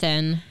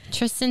Tristan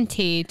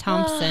T.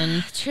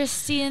 Thompson.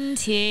 Tristan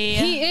T.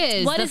 He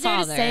is What the is there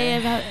father. to say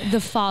about the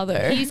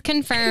father? He's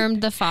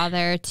confirmed the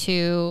father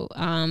to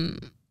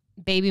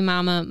baby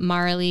mama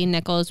Marley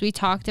Nichols. We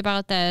talked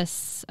about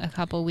this a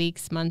couple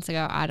months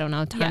ago. I don't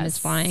know. Time is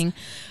flying.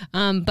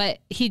 But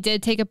he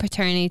did take a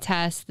paternity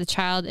test. The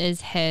child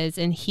is his,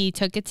 and he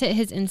took it to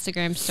his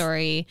Instagram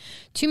story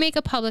to make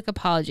a public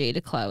apology to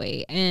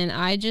Chloe. And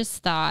I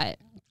just thought...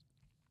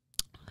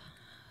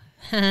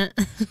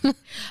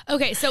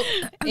 Okay, so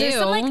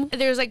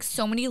there's like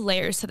so many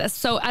layers to this.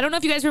 So I don't know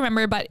if you guys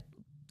remember, but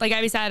like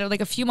Abby said, like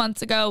a few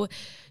months ago,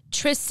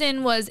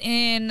 Tristan was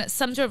in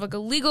some sort of like a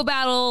legal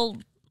battle,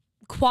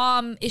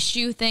 qualm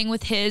issue thing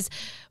with his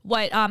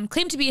what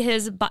claimed to be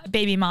his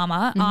baby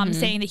mama,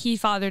 saying that he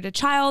fathered a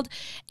child.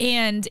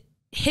 And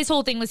his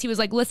whole thing was, he was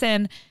like,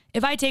 listen,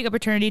 if I take a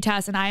paternity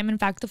test and I am in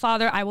fact the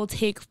father, I will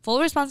take full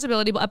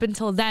responsibility. But up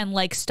until then,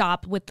 like,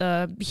 stop with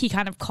he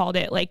kind of called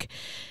it like,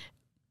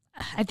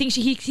 I think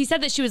he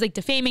said that she was like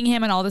defaming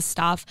him and all this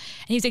stuff.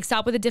 And he's like,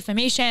 stop with the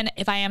defamation.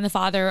 If I am the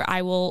father,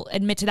 I will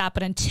admit to that.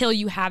 But until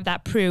you have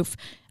that proof,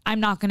 I'm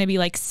not going to be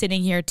like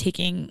sitting here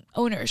taking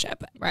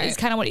ownership. Right. Is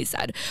kind of what he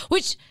said,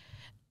 which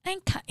I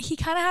think he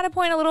kind of had a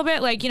point a little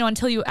bit, like, you know,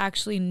 until you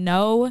actually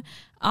know,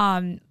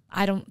 I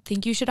don't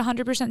think you should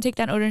 100% take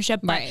that ownership.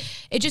 But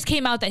it just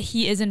came out that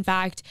he is in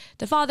fact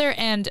the father.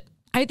 And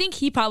I think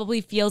he probably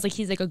feels like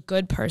he's like a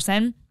good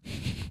person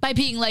by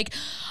being like,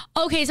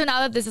 okay, so now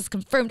that this is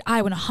confirmed,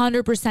 I would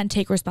 100%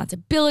 take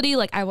responsibility.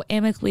 Like, I will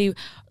amicably,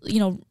 you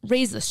know,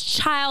 raise this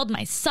child,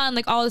 my son,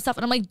 like all this stuff.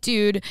 And I'm like,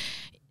 dude,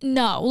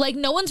 no, like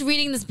no one's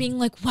reading this being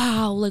like,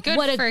 wow, like good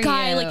what a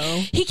guy, like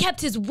he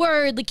kept his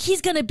word, like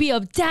he's gonna be a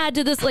dad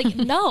to this, like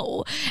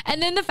no.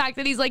 And then the fact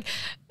that he's like,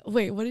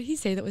 wait, what did he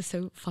say that was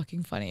so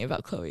fucking funny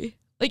about Chloe?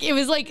 Like, it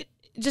was like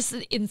just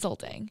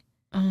insulting.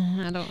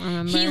 I don't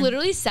remember. He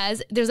literally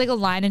says, there's like a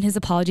line in his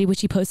apology, which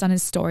he posts on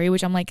his story,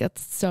 which I'm like,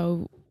 that's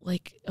so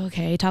like,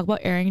 okay, talk about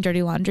airing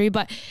dirty laundry.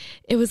 But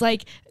it was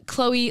like,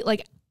 Chloe,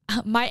 like,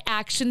 my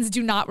actions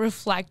do not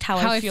reflect how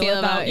I feel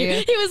about you.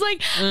 He was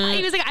like,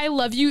 I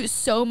love you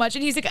so much.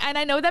 And he's like, and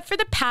I know that for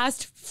the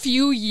past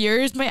few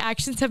years, my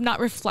actions have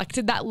not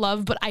reflected that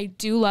love, but I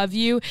do love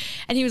you.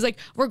 And he was like,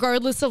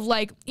 regardless of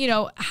like, you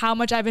know, how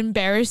much I've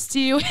embarrassed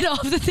you and all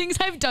of the things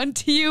I've done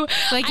to you.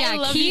 Like, yeah, I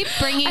love keep you.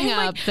 bringing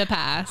I'm up the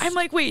past. I'm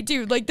like, wait,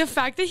 dude, like the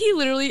fact that he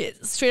literally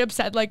straight up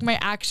said like my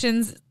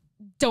actions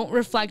don't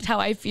reflect how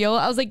I feel.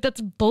 I was like, that's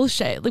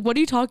bullshit. Like, what are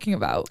you talking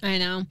about? I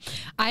know.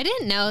 I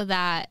didn't know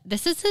that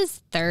this is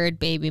his third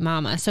baby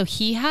mama. So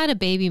he had a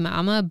baby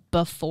mama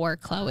before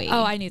Chloe.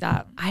 Oh, I knew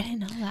that. I didn't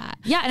know that.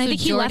 Yeah, and so I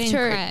think he left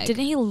her. Craig.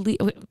 Didn't he leave?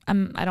 I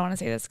don't want to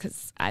say this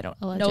because I don't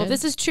know if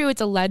this is true.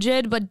 It's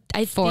alleged, but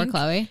I think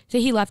Chloe. So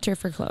he left her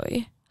for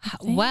Chloe.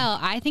 Well,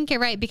 I think you're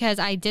right because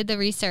I did the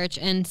research,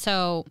 and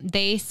so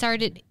they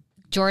started.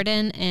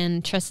 Jordan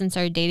and Tristan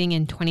started dating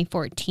in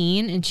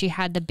 2014, and she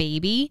had the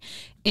baby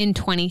in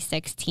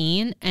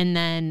 2016, and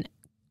then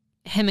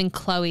him and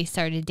Chloe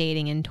started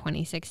dating in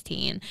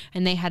 2016,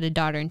 and they had a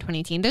daughter in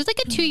 2018. There's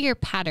like a 2-year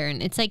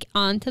pattern. It's like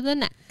on to the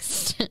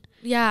next.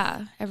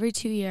 Yeah, every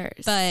 2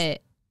 years.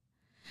 But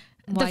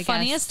the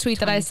funniest tweet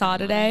that I saw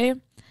today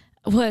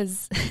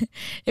was,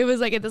 it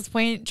was like, at this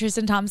point,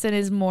 Tristan Thompson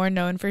is more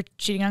known for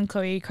cheating on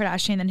Khloe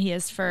Kardashian than he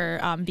is for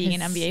being an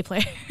NBA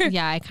player.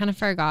 Yeah, I kind of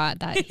forgot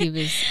that he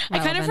was I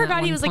kind of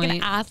forgot he was like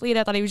an athlete.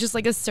 I thought he was just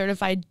like a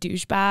certified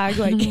douchebag.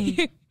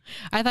 Like,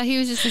 I thought he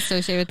was just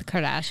associated with the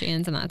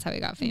Kardashians, and that's how he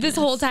got famous. This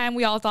whole time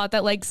we all thought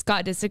that like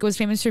Scott Disick was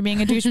famous for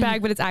being a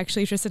douchebag, but it's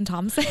actually Tristan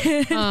Thompson.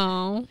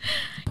 Oh,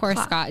 poor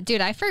Scott.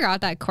 Dude, I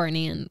forgot that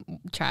Kourtney and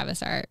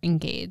Travis are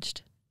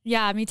engaged.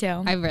 Yeah, me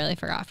too. I really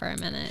forgot for a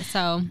minute.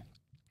 So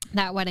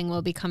that wedding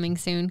will be coming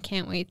soon.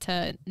 Can't wait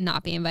to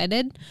not be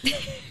invited.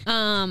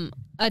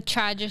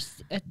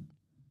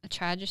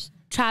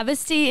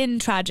 Travesty and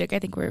tragic, I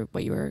think were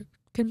what you were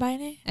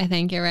combining. I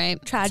think you're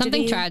right. Tragedy.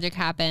 Something tragic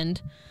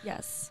happened.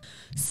 Yes.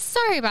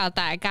 Sorry about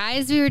that,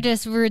 guys. We were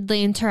just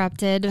rudely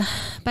interrupted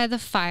by the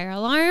fire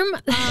alarm.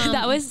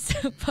 That was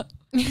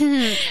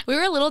we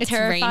were a little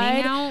terrified.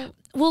 Raining out.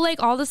 Well,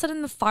 like all of a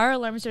sudden the fire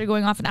alarm started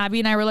going off, and Abby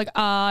and I were like,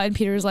 and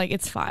Peter was like,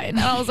 it's fine. And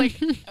I was like,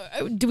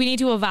 do we need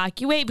to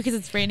evacuate because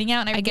it's raining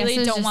out? And I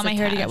really don't want my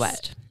hair to get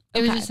wet.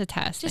 It was just a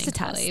test. Just a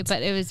test.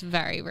 But it was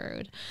very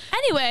rude.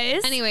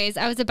 Anyways,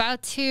 I was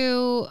about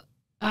to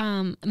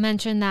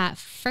mention that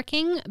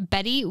freaking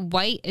Betty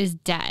White is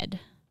dead.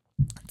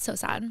 It's so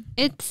sad.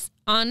 It's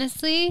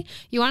honestly,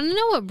 you want to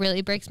know what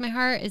really breaks my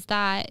heart is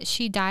that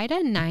she died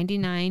at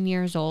 99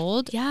 years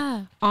old.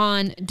 Yeah.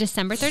 On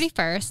December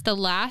 31st, the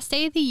last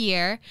day of the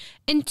year,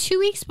 and 2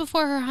 weeks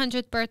before her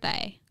 100th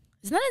birthday.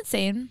 Isn't that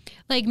insane?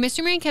 Like,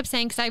 Mr. Moran kept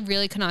saying, because I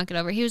really could not get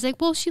over it. He was like,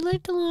 well, she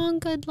lived a long,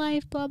 good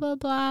life, blah, blah,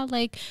 blah.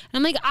 Like, and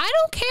I'm like, I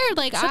don't care.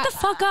 Like, shut the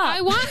fuck up.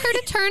 I want her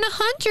to turn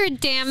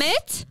 100, damn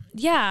it.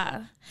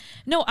 Yeah.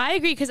 No, I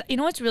agree. Because you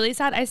know what's really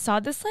sad? I saw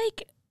this,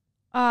 like,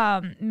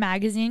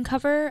 magazine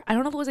cover. I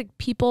don't know if it was, like,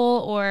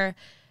 People or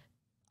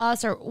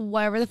Us or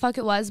whatever the fuck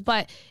it was,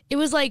 but it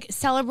was like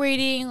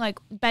celebrating like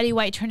Betty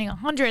White turning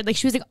 100. Like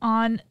she was like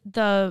on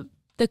the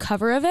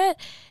cover of it,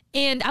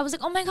 and I was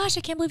like, oh my gosh,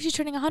 I can't believe she's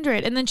turning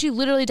 100. And then she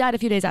literally died a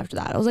few days after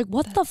that. I was like,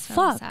 what the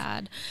fuck?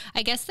 Sad.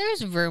 I guess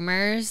there's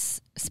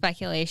rumors,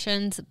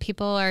 speculations.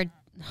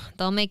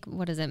 They'll make,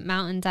 what is it,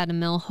 mountains out of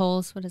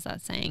molehills? What is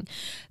that saying?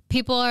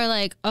 People are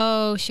like,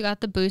 oh, she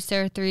got the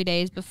booster 3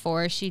 days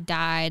before she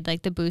died.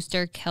 Like the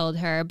booster killed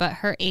her, but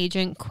her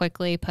agent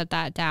quickly put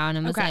that down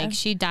and was like,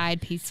 she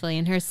died peacefully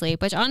in her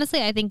sleep, which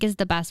honestly I think is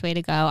the best way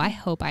to go. I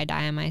hope I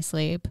die in my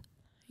sleep.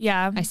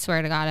 Yeah. I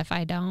swear to God if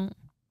I don't.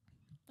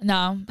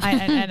 No,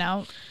 I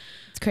know.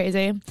 It's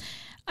crazy.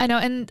 I know.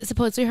 And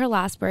supposedly her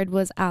last bird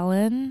was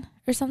Alan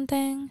or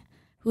something.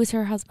 Who was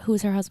her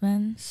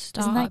husband?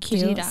 Stop. Isn't that cute?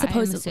 Did he die?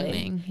 Supposedly. I'm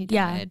assuming he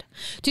died.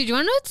 Yeah. Dude, you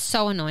want to know what's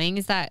so annoying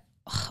is that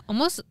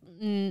almost,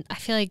 I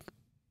feel like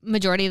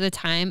majority of the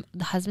time,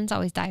 the husbands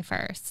always die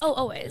first. Oh,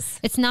 always.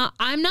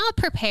 I'm not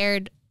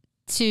prepared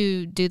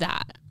to do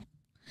that.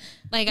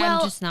 Like,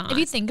 I'm just not. If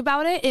you think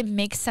about it, it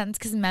makes sense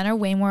because men are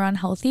way more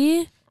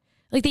unhealthy.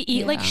 Like they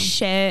eat like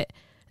shit.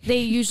 They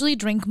usually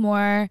drink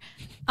more.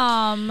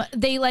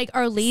 They like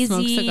are lazy.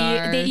 Smoke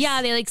cigars.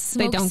 They like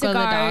smoke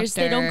cigars.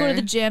 They don't go to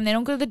the gym. They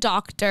don't go to the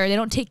doctor. They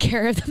don't take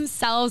care of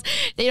themselves.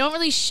 They don't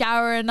really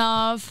shower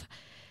enough.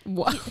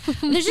 What?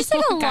 There's just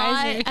like a lot.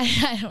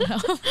 I don't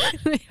know.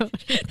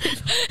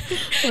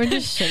 We're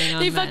just shitting on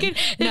they men. They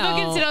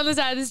fucking sit on the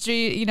side of the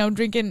street, you know,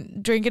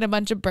 drinking a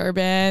bunch of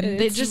bourbon.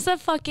 They just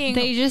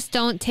They just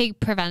don't take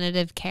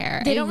preventative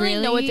care. They don't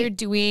really know what they're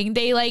doing.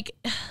 They like,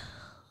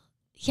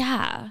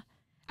 yeah.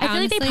 I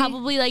feel like they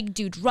probably like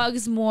do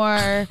drugs more.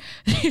 All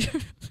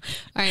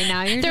right,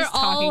 now you're just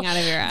talking out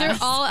of your ass. They're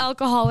all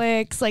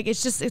alcoholics. Like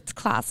it's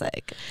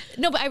classic.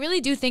 No, but I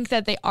really do think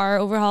that they are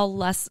overall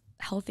less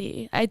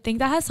healthy. I think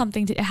that has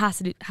something to have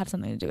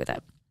something to do with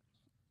it.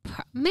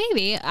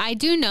 Maybe. I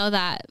do know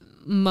that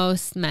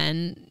most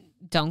men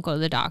don't go to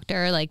the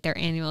doctor, like their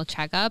annual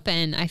checkup,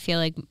 and I feel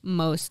like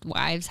most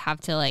wives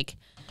have to like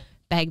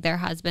beg their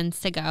husbands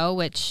to go,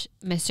 which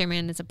Mr.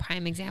 Man is a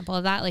prime example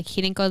of that. Like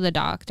he didn't go to the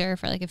doctor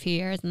for like a few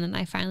years, and then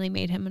I finally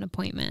made him an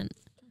appointment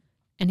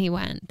and he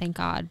went, thank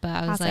God. But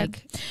I was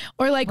like,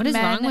 or like, what is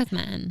wrong with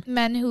men?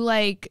 Men who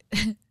like,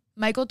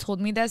 Michael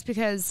told me this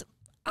because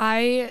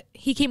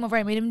he came over,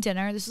 I made him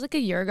dinner. This was like a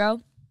year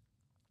ago.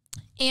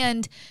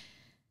 And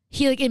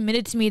he like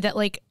admitted to me that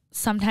like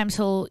sometimes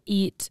he'll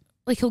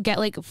get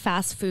like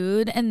fast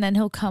food and then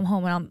he'll come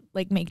home and I'll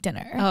like make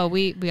dinner. Oh,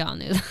 we all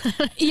knew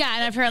that. Yeah,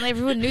 and apparently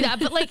everyone knew that.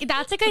 But like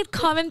that's like a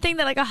common thing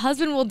that like a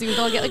husband will do.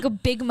 They'll get like a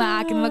Big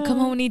Mac and they'll come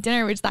home and eat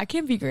dinner, which that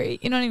can't be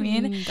great. You know what I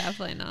mean?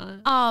 Definitely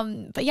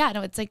not. But yeah,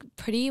 no, it's like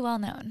pretty well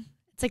known.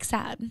 It's like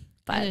sad.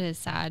 But it is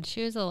sad.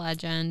 She was a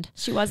legend.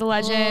 She was a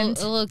legend.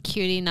 A little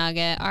cutie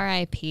nugget.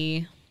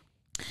 R.I.P.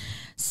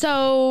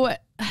 So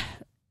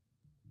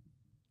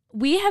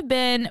we have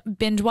been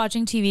binge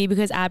watching TV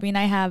because Abby and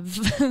I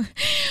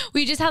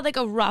we just had like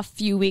a rough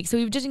few weeks. So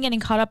we've just been getting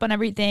caught up on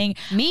everything.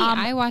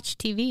 I watch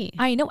TV.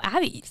 I know,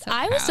 Abby.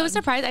 I was so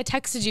surprised. I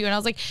texted you and I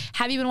was like,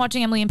 have you been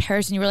watching Emily in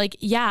Paris? And you were like,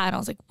 yeah. And I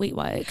was like, wait,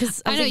 what?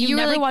 Because I know you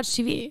never watched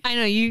TV. I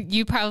know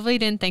you probably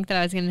didn't think that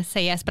I was going to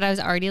say yes, but I was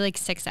already like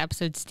 6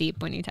 episodes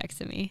deep when you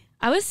texted me.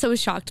 I was so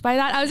shocked by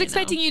that. I was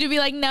expecting you to be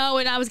like, no.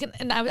 And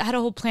I had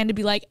a whole plan to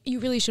be like, you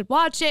really should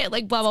watch it.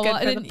 Like blah, blah, blah.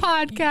 And then the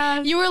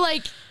podcast. You were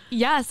like,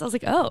 yes. I was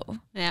like, oh.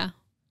 Yeah.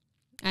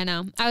 I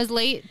know. I was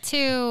late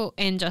too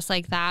and just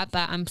like that,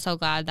 but I'm so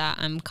glad that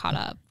I'm caught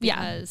up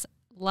because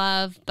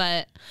love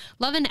and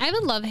I have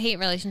a love-hate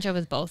relationship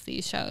with both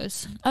these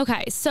shows.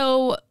 Okay.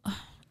 So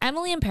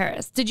Emily in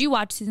Paris, did you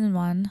watch season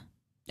 1?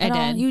 I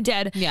did. You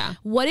did? Yeah.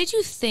 What did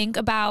you think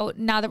about,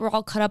 now that we're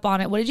all caught up on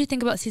it, what did you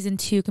think about season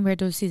 2 compared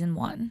to season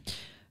 1?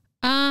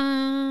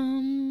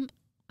 I'm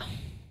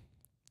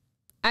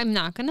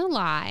not gonna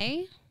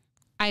lie.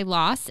 I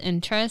lost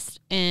interest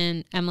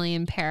in Emily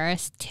in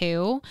Paris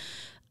too.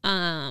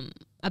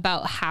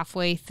 About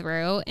halfway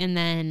through, and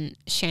then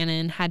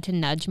Shannen had to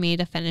nudge me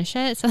to finish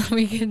it so that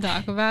we can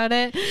talk about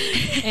it.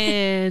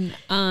 And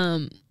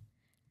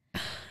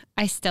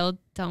I still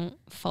don't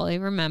fully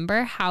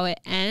remember how it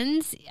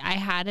ends. I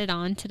had it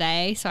on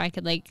today so I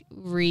could like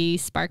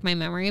re-spark my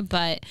memory,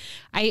 but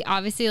I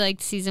obviously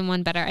liked season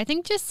 1 better. I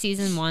think just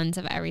season 1s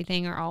of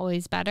everything are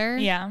always better,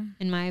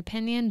 in my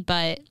opinion,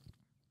 but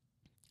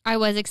I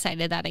was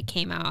excited that it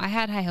came out. I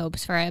had high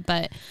hopes for it,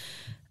 but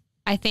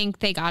I think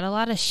they got a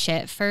lot of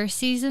shit for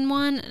season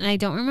 1, and I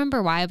don't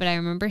remember why, but I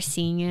remember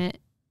seeing it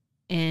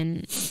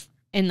in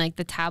like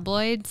the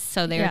tabloids.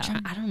 So they were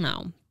trying, I don't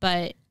know,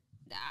 but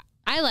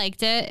I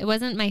liked it. It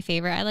wasn't my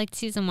favorite. I liked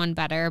season 1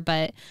 better,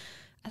 but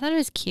I thought it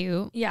was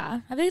cute.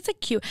 Yeah, I think it's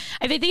like cute.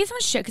 I think it's some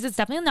shit because it's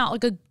definitely not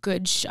like a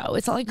good show.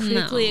 It's not like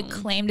critically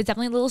acclaimed. It's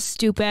definitely a little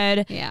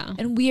stupid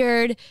and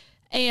weird.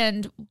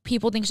 And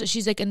people think that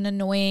she's like an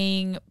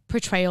annoying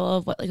portrayal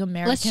of what like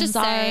Americans Let's just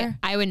are. say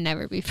I would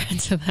never be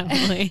friends with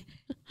Emily.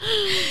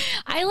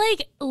 I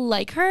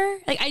like her.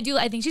 Like I do.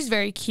 I think she's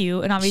very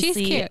cute and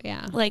obviously she's cute,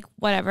 yeah. Like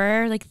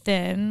whatever, like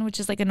thin,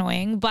 which is like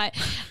annoying. But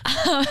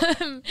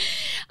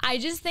I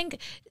just think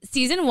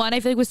season 1, I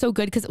feel like was so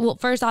good because, well,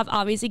 first off,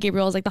 obviously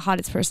Gabriel is like the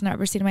hottest person I've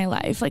ever seen in my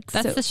life. Like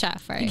that's the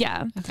chef, right?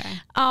 Yeah.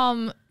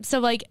 Okay. So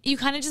like you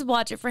kind of just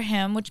watch it for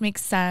him, which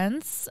makes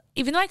sense.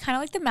 Even though I kind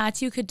of like the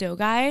Matthew Cadeau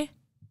guy.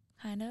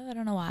 Kind of. I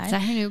don't know why. Is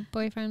that her new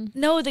boyfriend?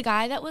 No, the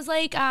guy that was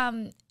like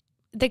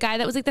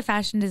the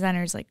fashion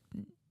designer's like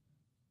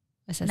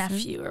Assistant?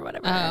 nephew or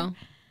whatever. Oh.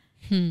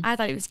 I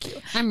thought he was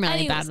cute. I'm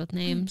really bad with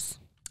names.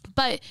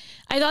 But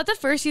I thought the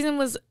first season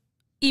was,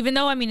 even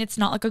though I mean it's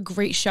not like a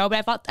great show,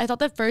 but I thought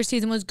the first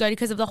season was good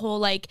because of the whole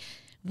like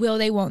will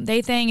they won't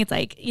they thing. It's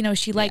like, you know,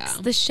 she likes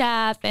the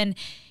chef and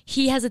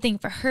he has a thing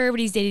for her, but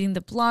he's dating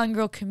the blonde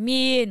girl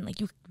Camille, and like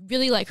you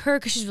really like her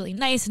because she's really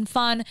nice and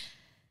fun.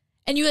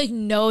 And you like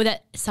know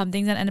that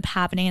something's gonna end up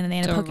happening and then they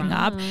end up hooking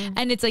up.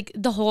 And it's like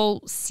the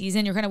whole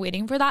season you're kind of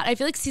waiting for that. I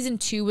feel like season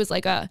 2 was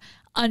like a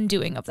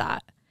undoing of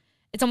that.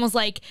 It's almost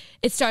like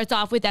it starts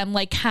off with them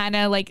like kind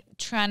of like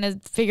trying to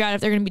figure out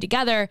if they're going to be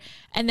together.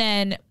 And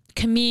then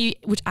Camille,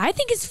 which I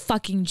think is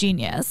fucking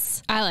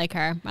genius. I like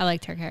her. I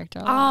liked her character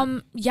a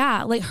lot.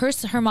 Yeah, like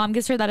her mom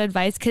gives her that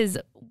advice because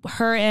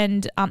her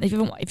and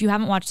if you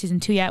haven't watched season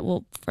 2 yet,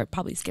 we'll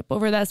probably skip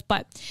over this.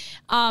 But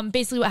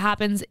basically what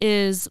happens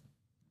is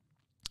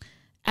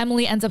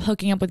Emily ends up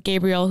hooking up with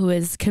Gabriel, who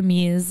is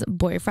Camille's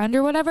boyfriend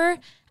or whatever.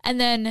 And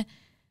then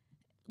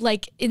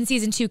like in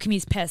season 2,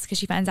 Camille's pissed because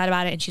she finds out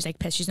about it and she's like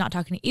pissed. She's not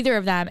talking to either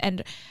of them.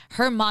 And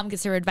her mom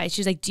gives her advice.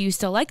 She's like, do you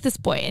still like this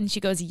boy? And she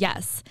goes,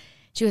 yes.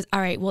 She goes,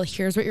 all right, well,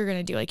 here's what you're going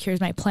to do. Like, here's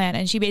my plan.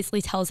 And she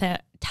basically tells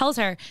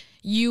her,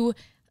 you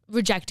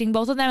rejecting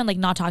both of them and like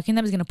not talking to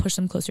them is going to push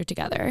them closer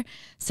together.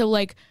 So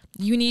like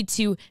you need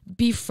to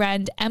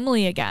befriend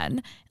Emily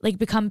again, like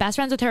become best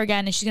friends with her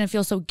again, and she's going to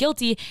feel so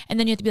guilty. And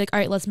then you have to be like, all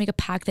right, let's make a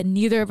pact that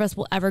neither of us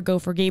will ever go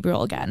for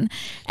Gabriel again.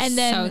 And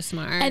then so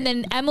smart. And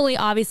then Emily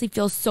obviously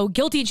feels so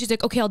guilty and she's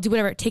like, okay, I'll do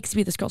whatever it takes to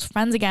be this girl's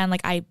friends again.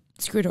 Like I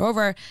screwed her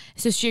over.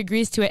 So she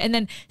agrees to it. And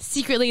then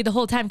secretly the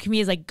whole time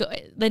Camille is like,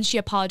 then she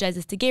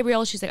apologizes to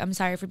Gabriel. She's like, I'm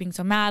sorry for being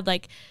so mad.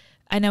 Like,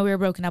 I know we were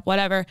broken up,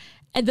 whatever.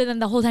 And then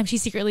the whole time she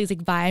secretly is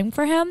like vying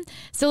for him.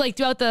 So like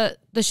throughout the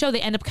show, they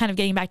end up kind of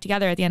getting back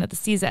together at the end of the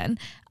season.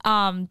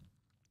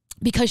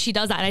 Because she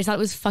does that. And I just thought it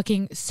was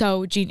fucking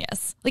so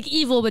genius. Like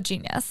evil, but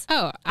genius.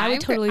 Oh, I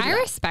would totally do that.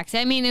 Respect it.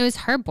 I mean, it was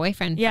her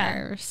boyfriend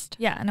first.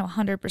 Yeah, no,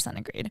 100%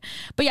 agreed.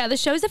 But yeah, the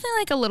show is definitely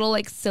like a little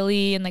like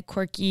silly and like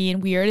quirky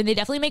and weird. And they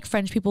definitely make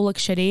French people look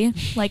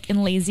shitty, like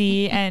and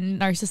lazy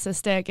and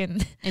narcissistic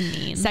and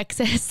mean.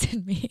 Sexist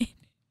and mean.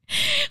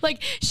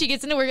 Like she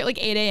gets into work at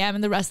like 8 a.m.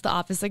 and the rest of the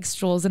office like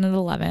strolls in at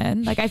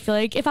 11. Like I feel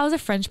like if I was a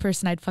French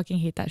person, I'd fucking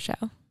hate that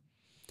show.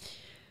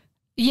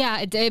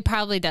 Yeah, it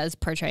probably does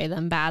portray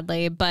them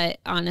badly, but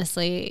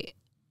honestly,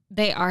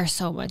 they are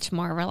so much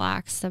more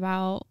relaxed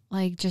about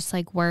like just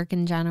like work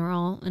in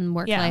general and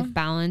work-life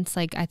balance.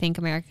 Like I think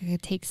America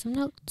could take some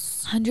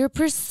notes.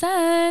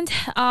 100%.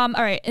 All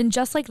right, and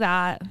just like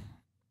that,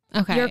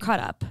 okay, you're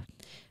caught up.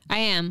 I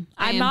am.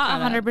 I'm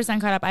not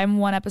 100% caught up. I'm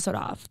one episode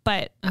off.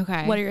 But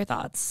okay, what are your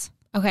thoughts?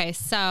 Okay,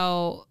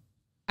 so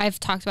I've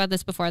talked about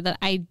this before that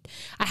I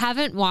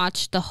haven't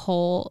watched the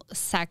whole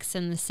Sex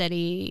and the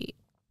City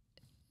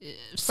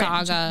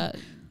saga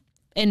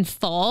in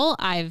full.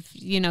 I've,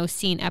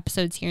 seen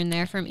episodes here and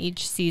there from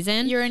each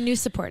season. You're a new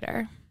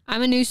supporter.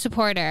 I'm a new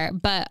supporter,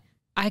 but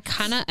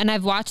and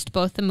I've watched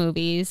both the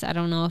movies. I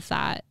don't know if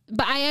that,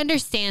 but I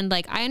understand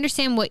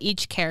what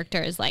each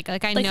character is like.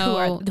 Like I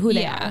know who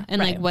they are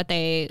and like what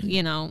they,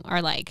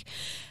 are like.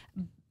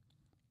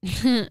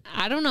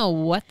 I don't know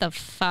what the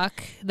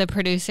fuck the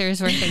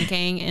producers were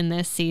thinking in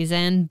this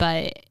season,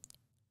 but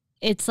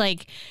it's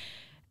like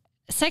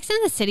Sex and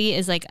the City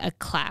is like a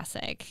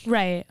classic.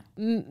 Right.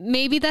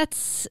 Maybe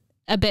that's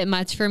a bit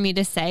much for me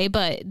to say,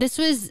 but this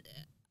was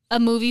a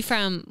movie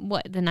from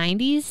the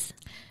 90s?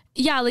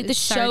 Yeah, like the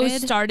show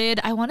started,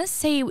 I want to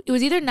say it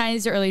was either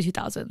 90s or early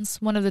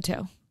 2000s, one of the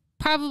two.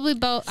 Probably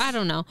both. I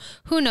don't know.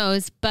 Who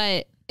knows?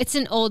 But it's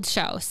an old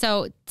show.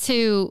 So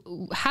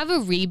to have a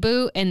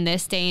reboot in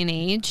this day and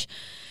age,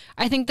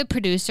 I think the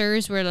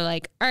producers were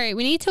like, all right,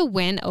 we need to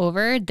win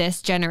over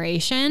this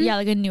generation. Yeah,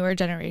 like a newer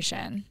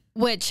generation.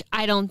 Which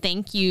I don't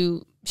think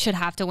you should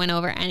have to win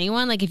over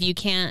anyone. Like if you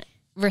can't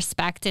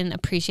respect and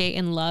appreciate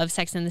and love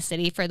Sex and the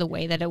City for the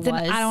way that it was,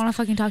 I don't want to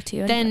fucking talk to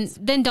you.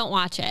 Then don't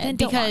watch it.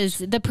 Because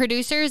the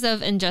producers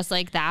of And Just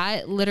Like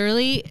That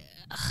literally...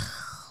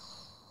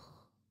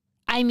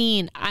 I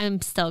mean,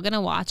 I'm still going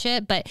to watch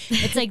it, but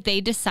it's like they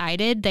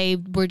decided they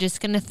were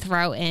just going to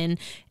throw in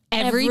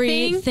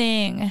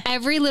everything,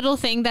 every little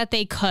thing that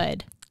they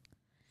could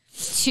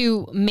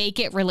to make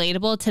it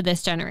relatable to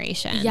this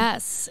generation.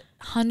 Yes,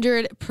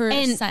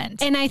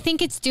 100%. And I think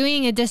it's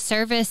doing a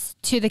disservice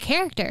to the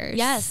characters.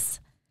 Yes.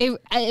 It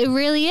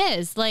really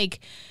is. Like,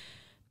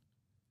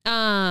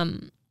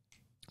 Samantha,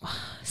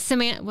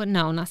 well,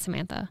 no, not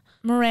Samantha.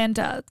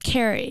 Miranda,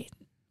 Carrie.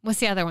 What's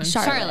the other one?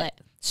 Charlotte.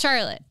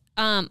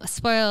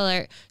 Spoiler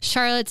alert,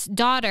 Charlotte's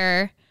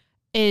daughter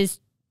is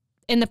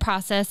in the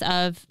process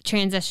of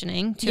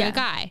transitioning to a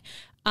guy.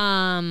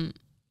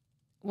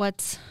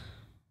 What's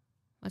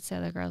the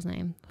other girl's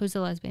name? Who's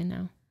the lesbian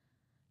now?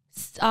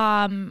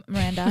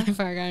 Miranda. I forgot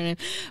her name.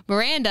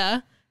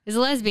 Miranda is a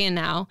lesbian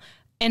now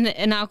and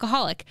an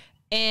alcoholic.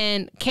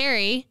 And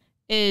Carrie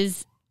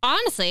is,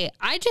 honestly,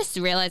 I just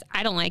realized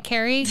I don't like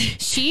Carrie.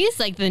 She's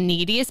like the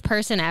neediest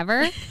person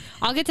ever.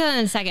 I'll get to that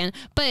in a second.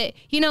 But,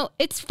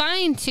 it's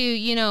fine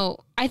to,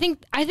 I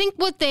think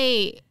what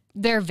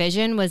their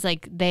vision was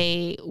like,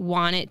 they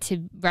want it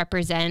to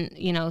represent,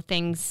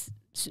 things,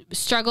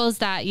 struggles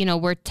that,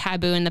 were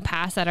taboo in the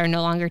past that are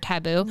no longer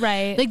taboo.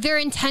 Right. Like their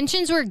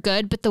intentions were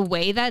good, but the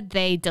way that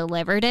they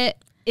delivered it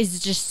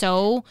is just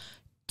so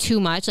too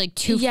much, like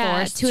too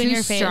forced,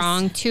 too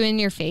strong, too in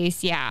your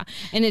face. Yeah.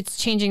 And it's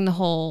changing the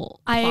whole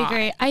plot. I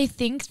agree. I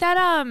think that,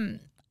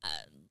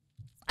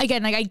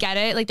 again, like I get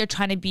it. Like they're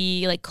trying to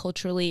be like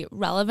culturally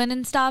relevant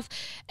and stuff.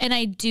 And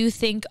I do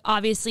think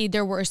obviously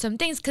there were some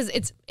things because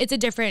it's a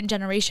different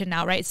generation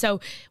now, right? So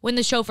when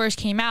the show first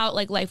came out,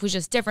 like life was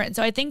just different.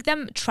 So I think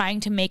them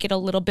trying to make it a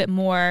little bit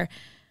more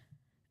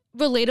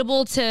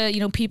relatable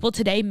to people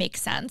today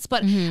makes sense,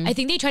 but I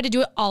think they tried to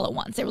do it all at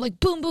once. They were like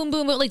boom boom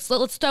boom, like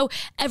let's throw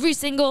every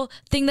single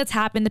thing that's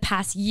happened the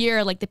past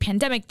year, like the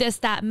pandemic, this,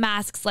 that,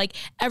 masks, like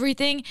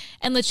everything,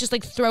 and let's just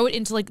like throw it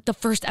into like the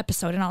first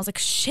episode. And I was like,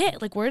 shit,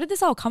 like where did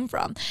this all come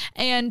from?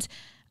 And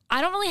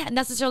I don't really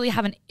necessarily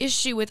have an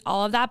issue with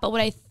all of that, but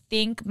what I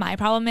think my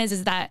problem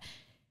is that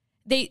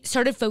they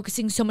started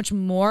focusing so much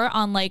more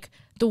on like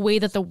the way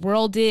that the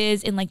world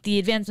is and like the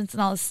advancements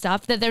and all this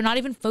stuff that they're not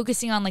even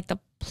focusing on like the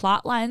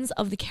plot lines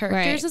of the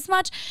characters as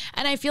much.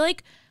 And I feel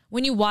like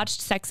when you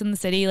watched Sex and the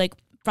City, like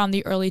from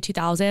the early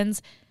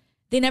 2000s,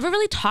 they never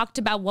really talked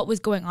about what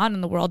was going on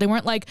in the world. They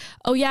weren't like,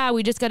 oh yeah,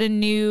 we just got a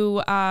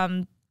new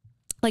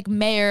like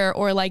mayor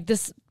or like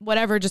this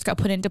whatever just got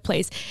put into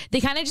place. They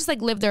kind of just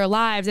like lived their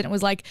lives, and it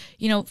was like,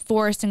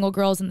 4 single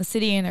girls in the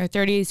city in their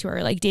 30s who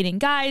are like dating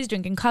guys,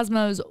 drinking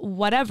Cosmos,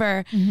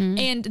 whatever.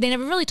 And they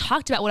never really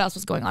talked about what else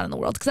was going on in the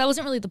world because that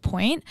wasn't really the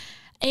point.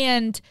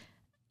 And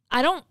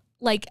I don't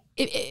like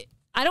it.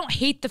 I don't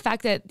hate the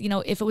fact that,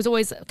 if it was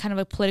always kind of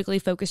a politically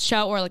focused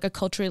show or like a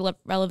culturally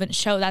relevant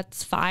show,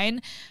 that's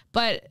fine.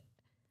 But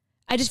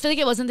I just feel like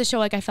it wasn't the show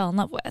like I fell in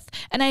love with.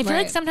 And I feel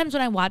like sometimes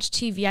when I watch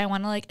TV, I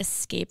want to like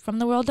escape from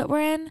the world that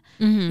we're in.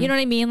 You know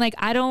what I mean? Like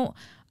I don't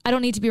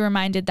need to be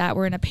reminded that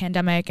we're in a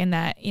pandemic and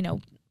that,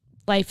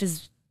 life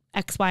is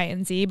X, Y,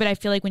 and Z. But I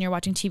feel like when you're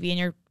watching TV and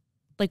you're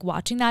like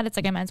watching that, it's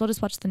like I might as well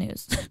just watch the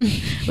news,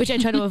 which I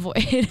try to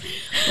avoid.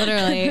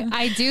 Literally.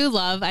 I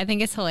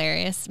think it's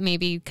hilarious.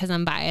 Maybe because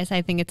I'm biased.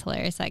 I think it's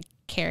hilarious that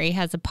Carrie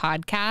has a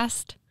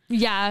podcast.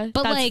 Yeah,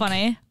 but that's like,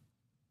 funny.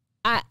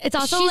 It's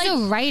also she's like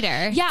a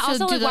writer. Yeah. So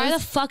also, like, why the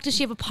fuck does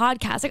she have a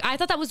podcast? Like, I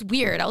thought that was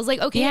weird. I was like,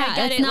 okay, yeah, I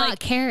get it's it. not like,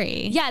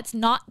 Carrie. Yeah, it's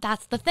not.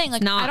 That's the thing.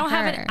 Like, not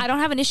I don't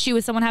have an issue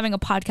with someone having a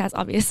podcast,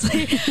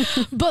 obviously,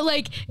 but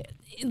like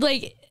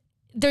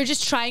they're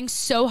just trying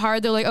so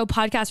hard. They're like, oh,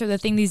 podcasts are the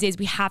thing these days.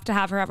 We have to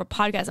have her have a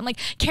podcast. I'm like,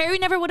 Carrie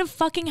never would have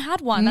fucking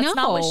had one. That's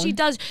not what she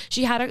does.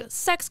 She had a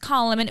sex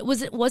column, and it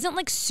wasn't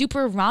like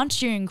super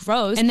raunchy and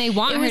gross. And they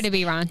want her to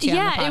be raunchy. Yeah,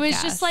 on the podcast. It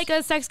was just like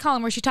a sex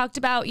column where she talked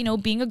about,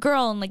 being a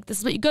girl and like this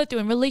is what you go through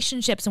in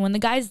relationships, and when the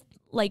guy's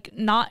like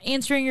not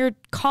answering your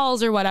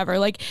calls or whatever,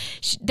 like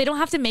they don't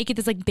have to make it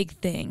this like big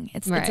thing.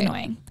 It's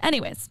annoying.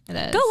 Anyways, go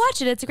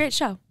watch it. It's a great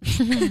show.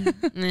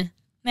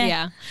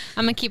 Yeah,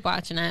 I'm gonna keep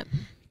watching it.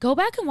 Go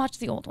back and watch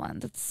the old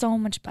ones. It's so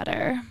much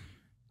better.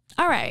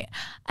 All right.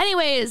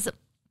 Anyways,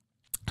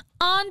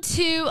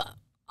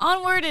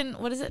 onward and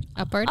what is it?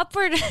 Upward.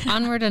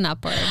 Onward and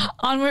upward.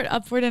 Onward,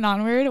 upward, and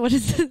onward. What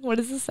is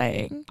this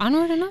saying?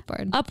 Onward and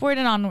upward. Upward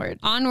and onward.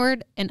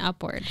 Onward and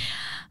upward.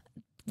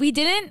 We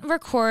didn't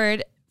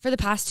record for the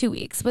past 2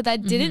 weeks, but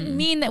that didn't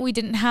mean that we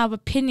didn't have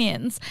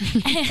opinions.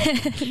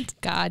 And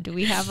God, do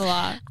we have a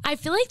lot? I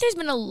feel like there's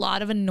been a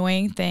lot of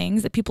annoying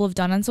things that people have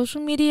done on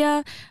social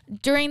media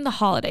during the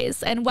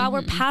holidays. And while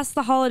we're past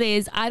the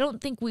holidays, I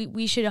don't think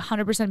we should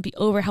 100% be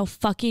over how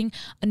fucking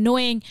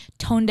annoying,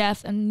 tone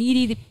deaf, and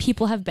needy the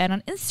people have been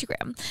on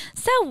Instagram.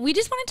 So we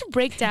just wanted to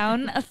break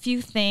down a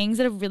few things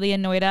that have really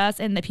annoyed us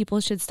and that people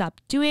should stop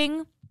doing.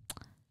 Do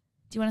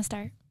you want to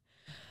start?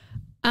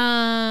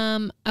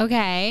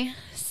 Okay.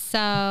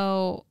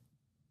 So,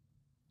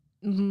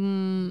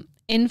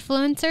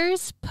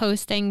 influencers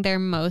posting their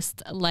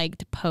most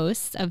liked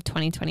posts of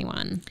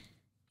 2021.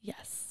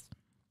 Yes.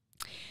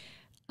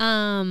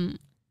 Not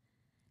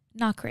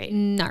great.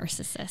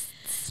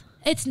 Narcissists.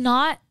 It's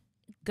not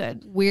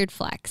good. Weird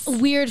flex.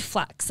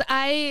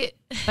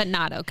 But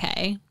not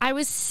okay. I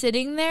was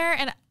sitting there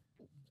and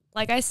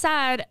like I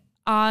said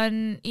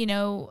on,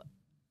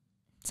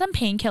 some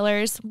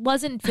painkillers,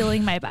 wasn't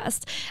feeling my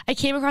best. I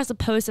came across a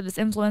post of this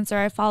influencer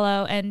I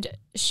follow, and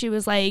she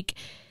was like,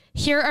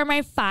 here are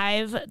my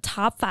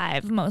top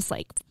five most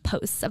like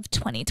posts of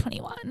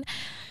 2021.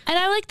 And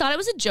I like thought it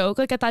was a joke.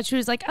 Like I thought she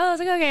was like, oh, I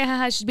was like, okay,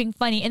 haha, she's being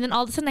funny. And then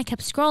all of a sudden I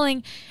kept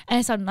scrolling and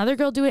I saw another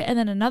girl do it and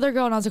then another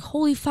girl. And I was like,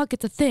 holy fuck,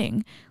 it's a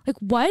thing. Like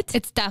what?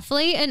 It's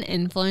definitely an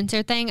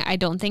influencer thing. I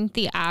don't think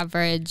the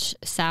average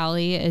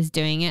Sally is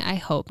doing it. I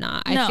hope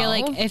not. I feel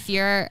like if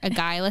you're a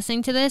guy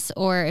listening to this,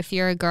 or if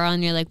you're a girl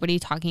and you're like, what are you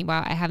talking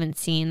about? I haven't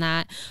seen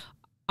that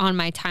on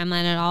my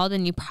timeline at all,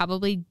 then you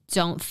probably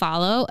don't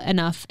follow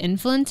enough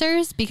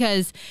influencers,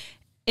 because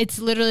it's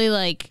literally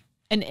like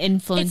an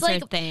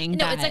influencer thing.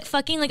 No, it's like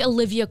fucking like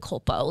Olivia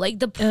Culpo, like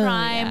the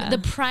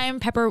prime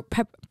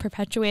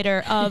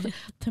perpetuator of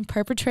the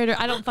perpetrator.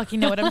 I don't fucking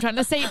know what I'm trying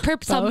to say.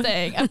 Perp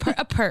something. A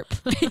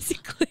perp,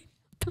 basically.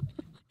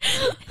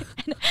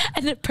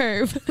 and a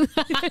perv.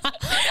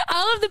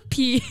 All of the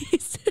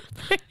P's.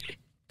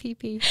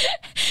 PP.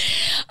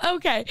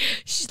 Okay.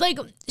 She's like,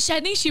 I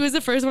think she was the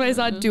first one I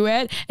saw do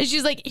it. And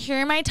she's like, here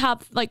are my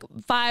top like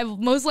 5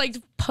 most liked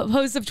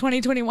posts of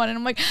 2021. And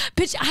I'm like,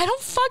 bitch, I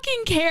don't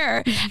fucking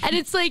care. And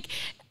it's like,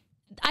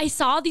 I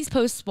saw these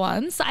posts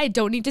once. I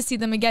don't need to see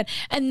them again.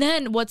 And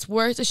then what's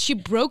worse is she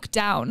broke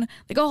down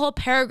like a whole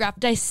paragraph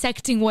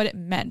dissecting what it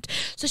meant.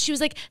 So she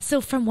was like, so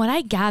from what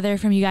I gather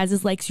from you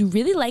guys' likes, you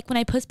really like when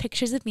I post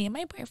pictures of me and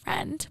my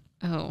boyfriend.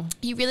 Oh,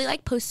 you really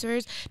like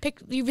posters.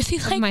 You really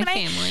like my when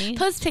family. I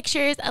post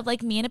pictures of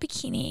like me in a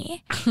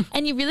bikini,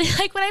 and you really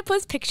like when I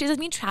post pictures of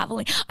me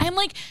traveling. I'm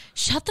like,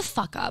 shut the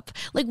fuck up.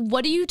 Like,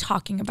 what are you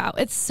talking about?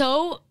 It's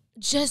so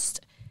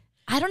just,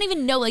 I don't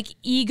even know, like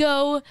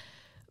ego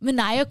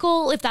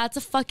maniacal, if that's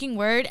a fucking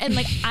word. And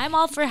like, I'm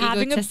all for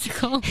having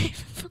egotistical.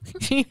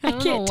 I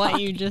don't know what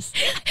you just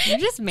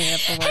made up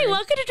the word. Hey,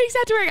 welcome to Drinks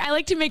After Work. I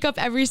like to make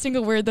up every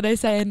single word that I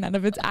say, and none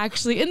of it's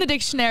actually in the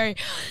dictionary,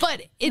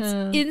 but it's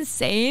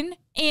insane.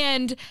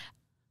 And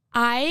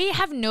I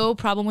have no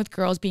problem with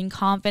girls being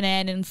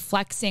confident and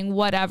flexing,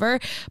 whatever,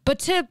 but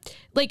to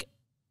like,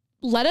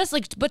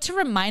 but to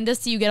remind us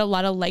that you get a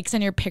lot of likes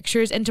on your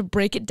pictures, and to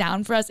break it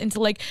down for us into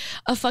like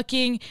a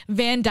fucking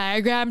Venn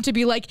diagram, to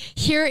be like,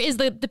 here is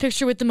the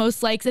picture with the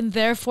most likes, and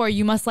therefore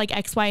you must like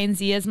X, Y, and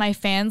Z as my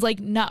fans. Like,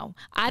 no,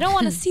 I don't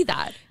want to see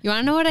that. You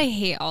want to know what I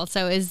hate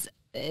also is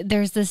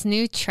there's this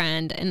new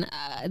trend, and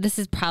this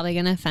is probably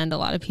going to offend a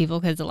lot of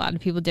people because a lot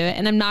of people do it.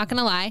 And I'm not going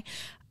to lie.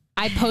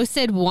 I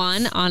posted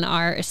one on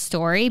our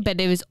story, but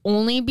it was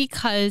only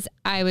because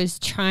I was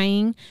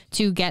trying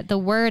to get the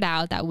word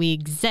out that we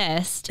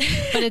exist.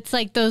 But it's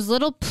like those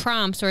little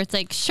prompts where it's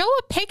like, show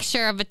a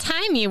picture of a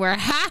time you were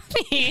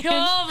happy.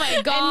 Oh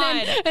my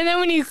God. And then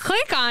when you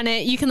click on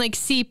it, you can like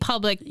see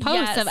public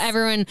posts of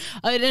everyone,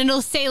 and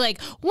it'll say like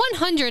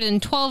 100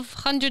 and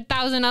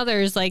 1,200,000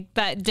 others like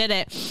that did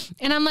it.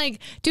 And I'm like,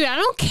 dude, I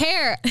don't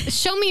care.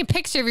 Show me a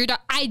picture of your dog.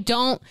 I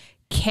don't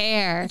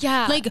care.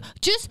 Yeah. Like,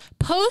 just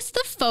post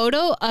the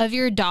photo of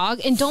your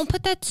dog and don't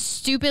put that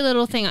stupid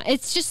little thing on.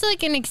 It's just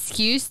like an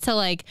excuse to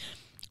like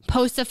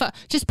post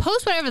just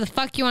post whatever the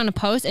fuck you want to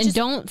post, and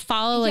don't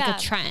follow like a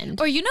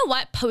trend. Or you know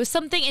what? Post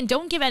something and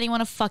don't give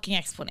anyone a fucking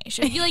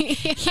explanation. Be like,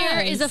 here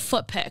is a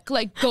foot pic.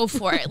 Like, go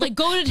for it. Like,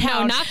 go to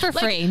town. No, not for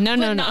free. No.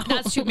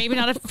 That's true. Maybe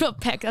not a foot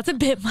pic. That's a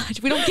bit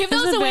much. We don't give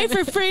those away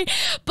for free.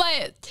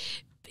 But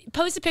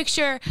post a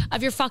picture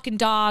of your fucking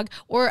dog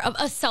or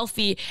a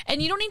selfie,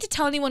 and you don't need to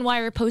tell anyone why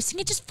you're posting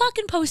it. Just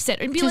fucking post it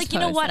and be like, you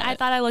know what? I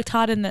thought I looked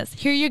hot in this.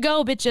 Here you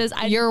go, bitches.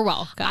 You're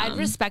welcome. I'd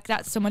respect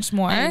that so much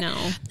more. I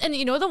know. And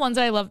you know the ones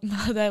that I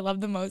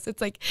love the most? It's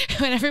like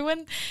when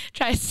everyone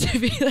tries to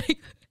be like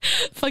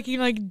fucking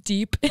like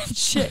deep and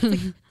shit. Like,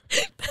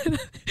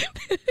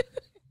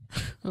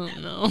 oh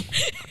no.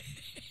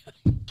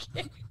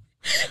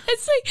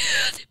 It's like,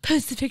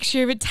 post a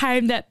picture of a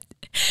time that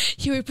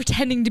you were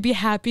pretending to be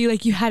happy,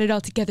 like you had it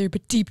all together,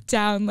 but deep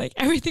down, like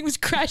everything was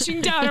crashing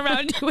down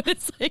around you. And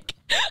it's like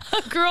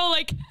a girl,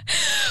 like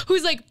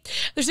who's like,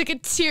 there's like a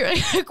tear,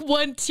 like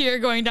one tear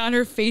going down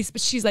her face,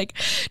 but she's like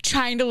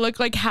trying to look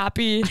like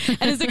happy,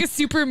 and it's like a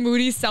super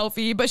moody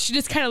selfie, but she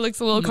just kind of looks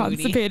a little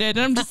constipated.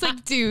 And I'm just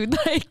like, dude,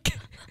 like,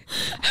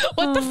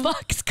 what the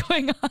fuck's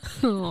going on?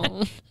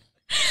 Oh.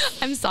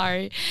 I'm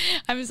sorry.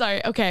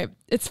 Okay,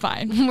 it's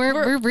fine.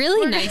 We're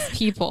really nice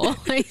people.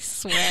 I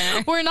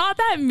swear. We're not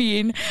that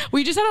mean.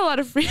 We just had a lot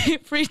of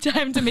free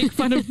time to make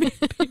fun of me.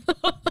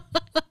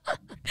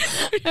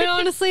 And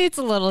honestly, it's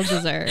a little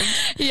deserved.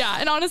 Yeah,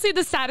 and honestly,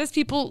 the saddest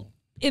people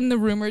in the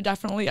room are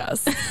definitely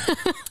us.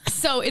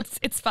 So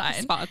it's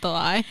fine. Spot the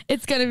lie.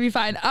 It's gonna be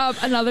fine.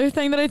 Another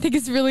thing that I think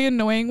is really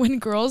annoying, when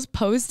girls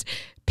post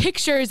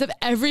pictures of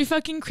every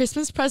fucking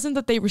Christmas present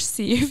that they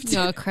received.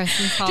 No,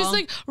 Christmas haul. Just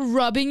like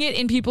rubbing it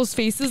in people's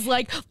faces,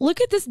 like,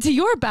 look at this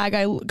Dior bag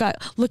I got.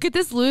 Look at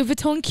this Louis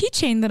Vuitton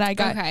keychain that I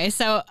got. Okay,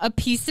 so a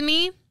piece of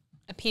me.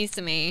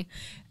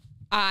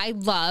 I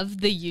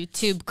love the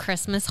YouTube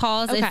Christmas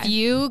hauls. Okay. If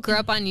you grew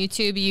up on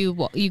YouTube,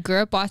 you grew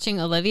up watching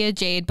Olivia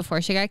Jade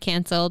before she got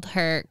canceled,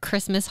 her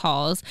Christmas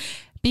hauls,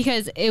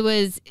 because it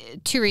was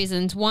 2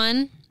 reasons.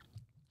 One,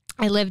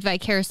 I lived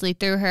vicariously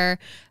through her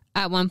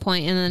at one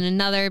point, and then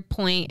another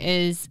point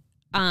is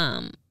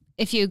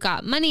if you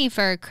got money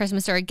for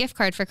Christmas or a gift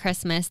card for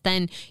Christmas,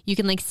 then you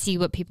can like see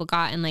what people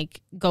got and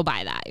like go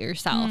buy that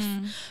yourself.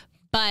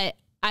 But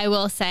I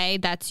will say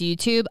that's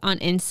YouTube. On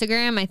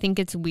Instagram, I think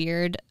it's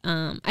weird.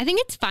 I think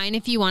it's fine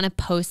if you want to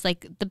post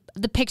like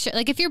the picture,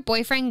 like if your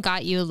boyfriend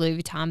got you a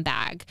Louis Vuitton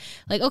bag,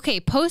 like,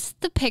 okay,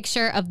 post the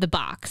picture of the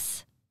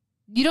box.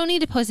 You don't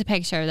need to post a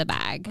picture of the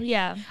bag.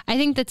 Yeah. I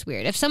think that's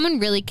weird. If someone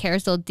really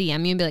cares, they'll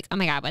DM you and be like, oh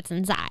my God, what's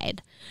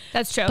inside?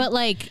 That's true. But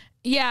like,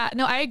 Yeah,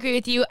 no, I agree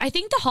with you. I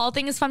think the haul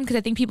thing is fun because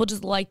I think people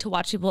just like to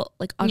watch people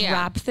like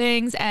unwrap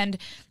things, and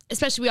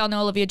especially we all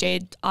know Olivia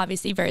Jade,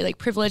 obviously very like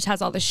privileged,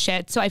 has all this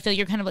shit. So I feel like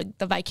you're kind of like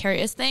the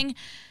vicarious thing.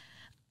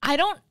 I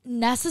don't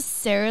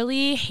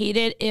necessarily hate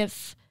it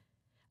if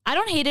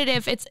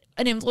it's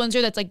an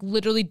influencer that's like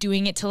literally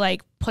doing it to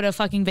like put a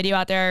fucking video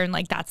out there and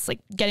like that's like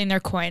getting their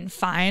coin.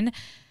 Fine.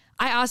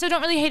 I also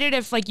don't really hate it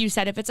if, like you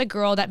said, if it's a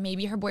girl that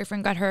maybe her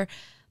boyfriend got her,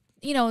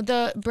 you know,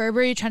 the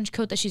Burberry trench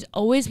coat that she's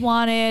always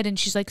wanted and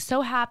she's like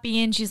so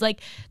happy and she's like,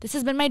 this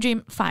has been my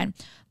dream. Fine.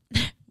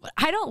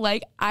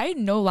 I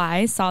no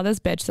lie, saw this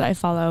bitch that I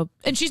follow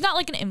and she's not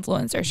like an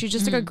influencer. She's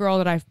just like a girl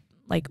that I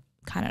like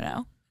kind of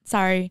know.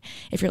 Sorry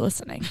if you're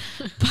listening.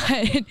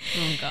 But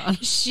oh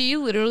God. She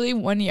literally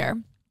 1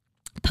 year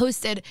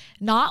posted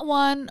not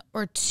 1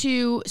 or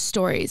 2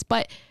 stories,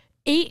 but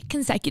 8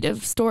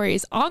 consecutive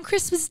stories on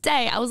Christmas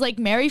Day. I was like,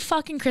 Merry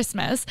fucking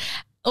Christmas.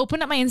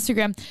 Opened up my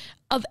Instagram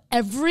of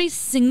every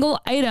single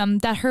item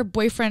that her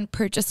boyfriend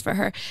purchased for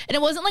her. And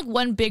it wasn't like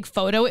one big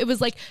photo. It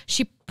was like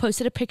she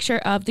posted a picture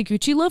of the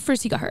Gucci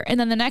loafers he got her. And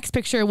then the next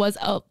picture was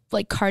a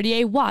like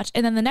Cartier watch.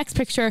 And then the next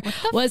picture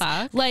was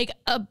like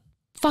a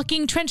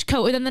fucking trench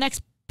coat. And then the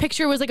next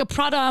picture was like a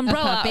Prada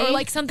umbrella or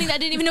like something that I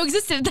didn't even know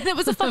existed. Then it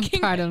was a fucking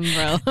Prada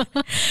umbrella.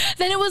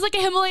 Then it was like a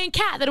Himalayan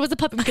cat. Then it was a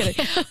puppy. I'm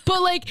kidding.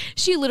 But like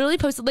she literally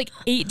posted like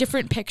 8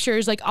 different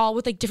pictures, like all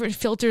with like different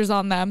filters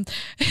on them,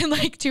 and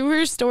like to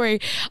her story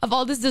of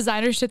all this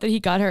designer shit that he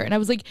got her. And I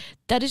was like,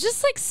 that is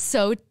just like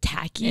so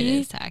tacky. It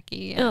is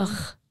tacky. Yeah.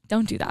 Ugh,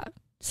 don't do that.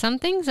 Some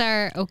things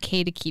are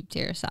okay to keep to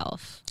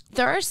yourself.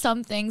 There are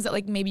some things that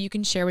like maybe you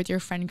can share with your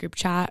friend group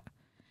chat.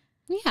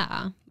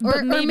 Yeah.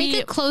 Or make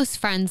a close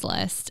friends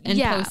list and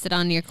post it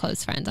on your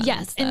close friends.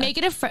 Yes. And make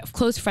it a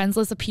close friends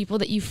list of people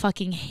that you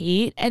fucking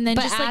hate. And then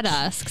just add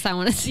us because I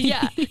want to see.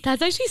 Yeah.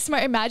 That's actually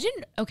smart. Imagine,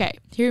 okay,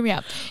 hear me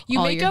out.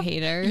 All your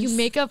haters. You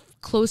make a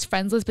close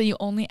friends list, but you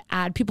only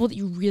add people that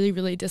you really,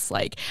 really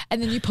dislike. And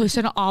then you post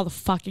it all the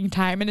fucking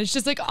time. And it's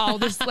just like all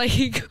this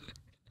like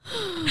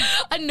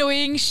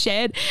annoying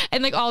shit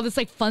and like all this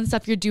like fun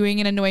stuff you're doing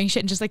and annoying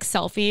shit and just like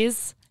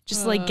selfies.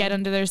 Just like get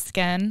under their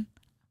skin.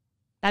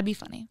 That'd be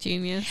funny.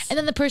 Genius. And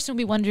then the person would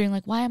be wondering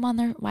like, why am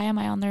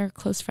I on their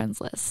close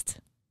friends list?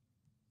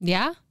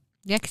 Yeah.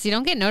 Yeah, because you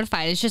don't get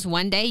notified. It's just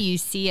one day you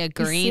see a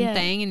green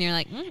thing and you're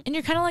like, and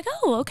you're kind of like,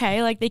 oh,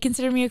 okay. Like they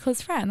consider me a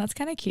close friend. That's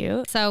kind of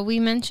cute. So we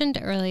mentioned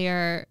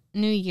earlier,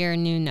 new year,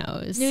 new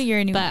nose. New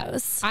year, new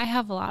nose. I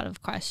have a lot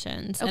of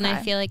questions and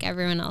I feel like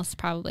everyone else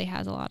probably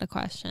has a lot of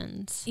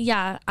questions.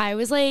 Yeah. I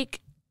was like,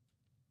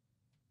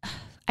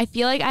 I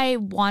feel like I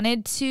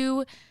wanted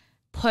to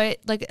put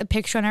like a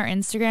picture on our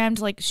Instagram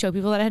to like show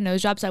people that I had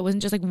nose jobs. So I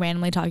wasn't just like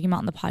randomly talking about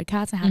on the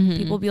podcast and having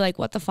people be like,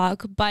 what the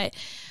fuck? But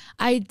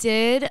I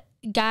did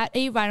get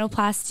a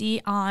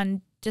rhinoplasty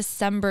on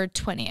December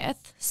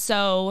 20th.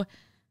 So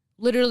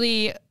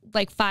literally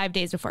like 5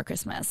 days before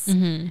Christmas.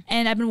 And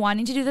I've been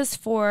wanting to do this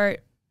for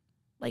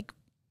like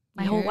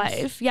my whole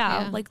life.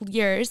 Yeah, like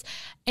years.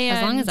 And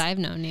as long as I've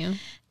known you.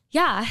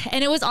 Yeah.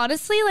 And it was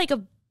honestly like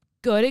a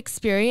good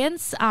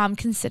experience,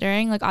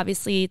 considering like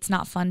obviously it's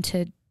not fun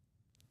to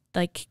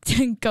like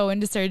to go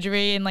into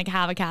surgery and like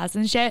have a cast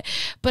and shit.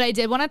 But I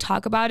did want to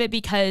talk about it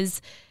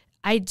because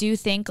I do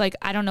think like,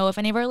 I don't know if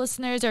any of our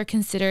listeners are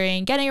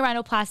considering getting a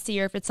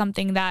rhinoplasty or if it's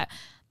something that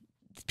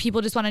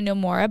people just want to know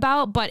more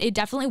about, but it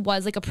definitely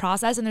was like a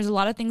process and there's a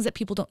lot of things that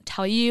people don't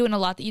tell you and a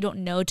lot that you don't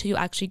know till you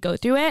actually go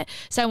through it.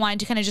 So I wanted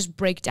to kind of just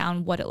break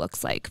down what it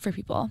looks like for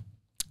people.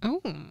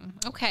 Oh,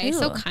 okay. Ew.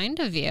 So kind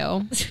of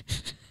you.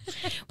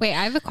 Wait,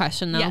 I have a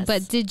question though, yes.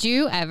 But did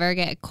you ever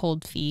get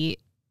cold feet?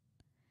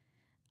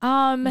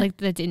 Like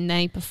the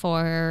night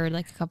before, or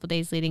like a couple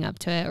days leading up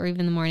to it, or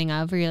even the morning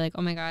of, where you're like,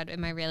 oh my God,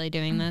 am I really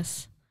doing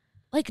this?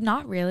 Like,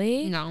 not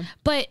really. No.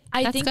 But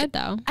I think good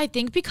though. I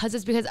think because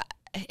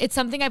it's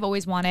something I've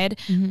always wanted.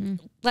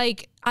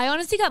 Like, I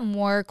honestly got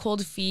more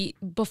cold feet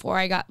before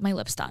I got my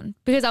lips done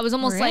because I was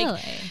almost like,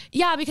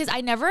 yeah, because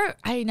I never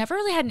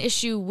really had an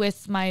issue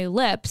with my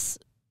lips.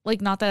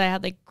 Like, not that I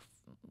had like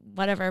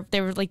whatever,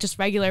 they were like just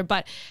regular,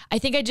 but I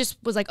think I just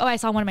was like, oh, I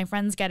saw one of my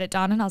friends get it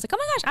done and I was like, oh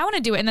my gosh, I want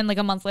to do it. And then like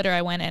a month later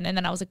I went in and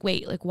then I was like,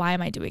 wait, like why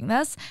am I doing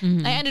this?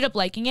 I ended up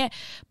liking it.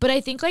 But I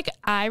think like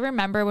I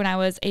remember when I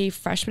was a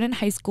freshman in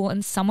high school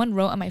and someone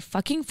wrote on my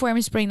fucking form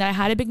spring that I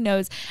had a big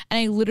nose and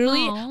I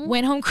literally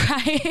went home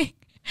crying.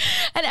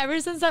 And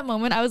ever since that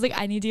moment, I was like,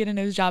 I need to get a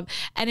nose job.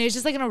 And it was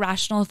just like an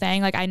irrational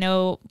thing. Like, I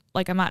know,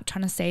 like, I'm not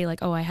trying to say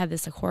like, oh, I had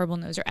this like horrible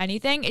nose or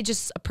anything. It's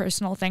just a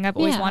personal thing I've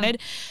always wanted.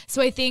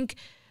 So I think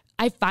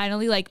I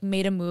finally like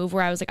made a move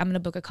where I was like, I'm going to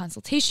book a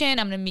consultation.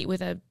 I'm going to meet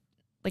with a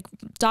like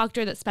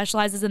doctor that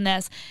specializes in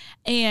this.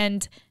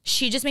 And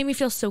she just made me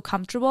feel so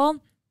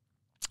comfortable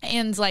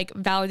and like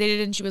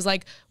validated. And she was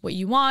like, what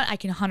you want, I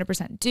can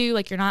 100% do.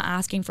 Like, you're not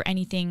asking for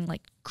anything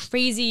like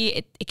crazy.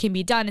 It can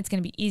be done. It's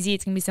going to be easy.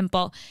 It's going to be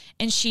simple.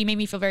 And she made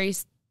me feel very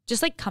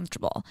just like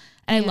comfortable.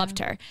 And I loved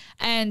her.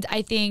 And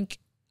I think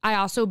I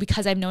also,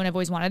 because I've known I've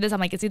always wanted this, I'm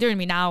like, it's either going to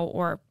be now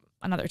or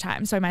another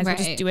time. So I might as well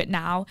just do it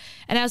now.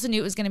 And I also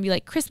knew it was going to be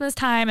like Christmas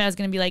time and I was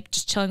going to be like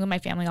just chilling with my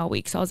family all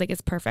week. So I was like,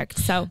 it's perfect.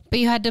 So, but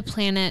you had to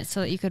plan it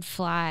so that you could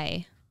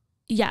fly.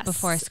 Yes.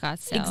 Before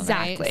Scottsdale.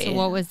 Exactly. Right? So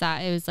what was that?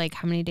 It was like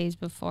how many days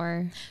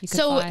before you could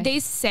fly?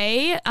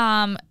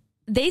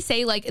 They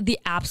say like the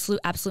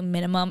absolute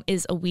minimum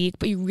is a week,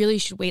 but you really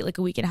should wait like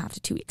a week and a half to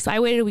 2 weeks. So I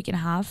waited a week and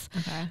a half.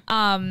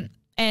 Okay.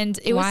 And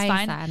it was fine.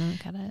 Why is that? I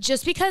don't get it.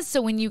 Just because,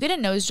 so when you get a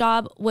nose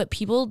job, what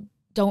people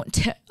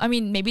don't, I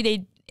mean,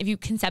 maybe if you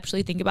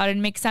conceptually think about it, it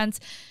makes sense.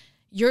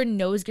 Your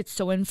nose gets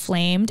so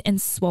inflamed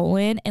and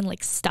swollen and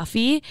like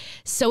stuffy.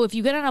 So if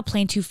you get on a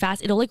plane too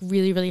fast, it'll like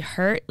really, really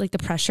hurt like the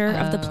pressure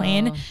of the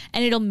plane,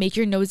 and it'll make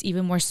your nose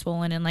even more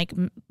swollen and like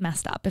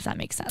messed up, if that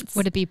makes sense.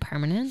 Would it be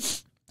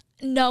permanent?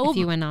 No. If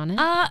you went on it?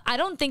 I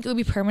don't think it would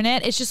be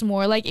permanent. It's just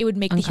more like it would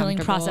make the healing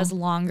process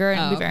longer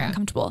and be very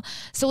uncomfortable.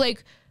 So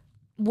like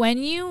when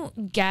you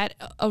get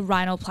a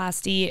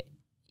rhinoplasty,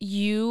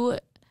 you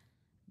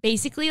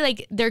basically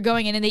like they're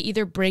going in and they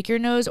either break your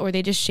nose or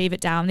they just shave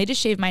it down. They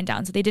just shaved mine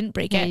down, so they didn't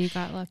break it. Yeah, you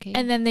got lucky.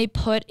 And then they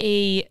put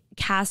a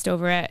cast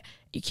over it.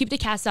 You keep the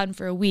cast on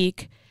for a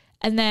week,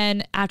 and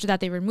then after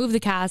that they remove the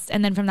cast,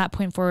 and then from that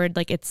point forward,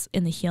 like it's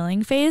in the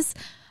healing phase.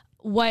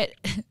 What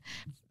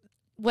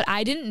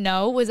I didn't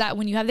know was that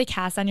when you have the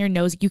cast on your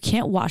nose, you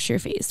can't wash your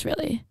face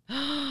really.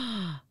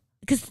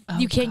 Because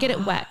you can't get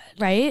it wet,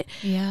 right?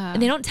 Yeah.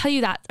 And they don't tell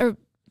you that, or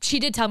she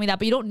did tell me that,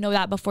 but you don't know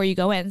that before you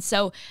go in.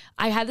 So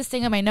I had this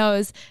thing on my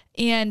nose,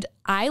 and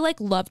I like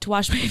love to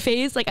wash my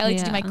face. Like I like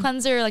to do my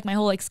cleanser, like my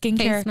whole like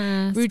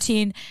skincare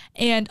routine.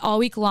 And all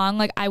week long,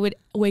 like I would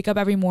wake up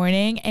every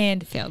morning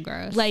and feel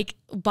gross, like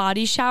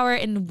body shower,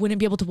 and wouldn't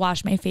be able to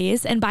wash my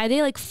face. And by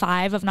day like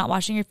 5 of not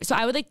washing your face, so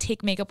I would like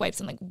take makeup wipes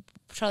and like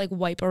try to like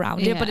wipe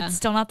around it, but it's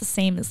still not the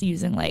same as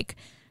using like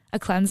a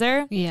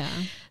cleanser. Yeah.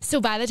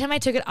 So by the time I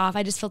took it off,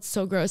 I just felt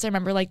so gross. I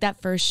remember like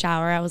that first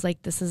shower, I was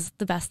like, this is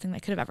the best thing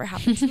that could have ever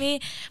happened to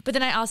me. But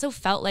then I also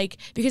felt like,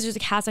 because there's a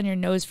cast on your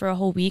nose for a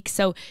whole week,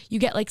 so you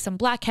get like some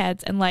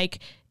blackheads and like,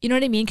 you know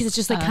what I mean? Because it's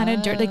just like kind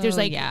of dirt. Like there's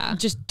like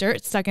just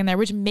dirt stuck in there,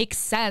 which makes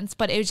sense,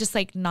 but it was just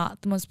like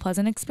not the most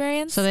pleasant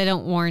experience. So they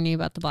don't warn you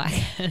about the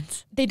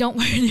blackheads. They don't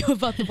warn you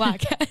about the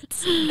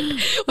blackheads.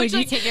 Which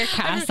you take your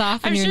cast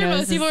off and your nose. I'm sure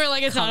most people were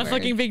like, it's not a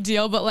fucking big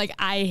deal, but like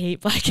I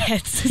hate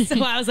blackheads.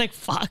 So I was like,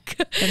 fuck.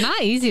 They're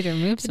not easy to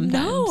remove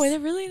sometimes. No, they're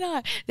really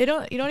not. You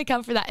don't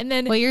account for that. And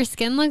then, well, your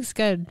skin looks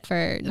good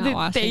for not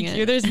washing it. Thank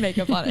you. There's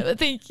makeup on it, but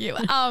thank you.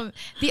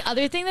 The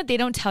other thing that they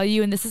don't tell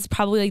you, and this is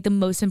probably like the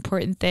most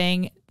important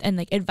thing and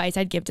like advice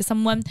I'd give to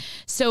someone.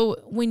 So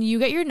when you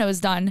get your nose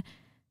done,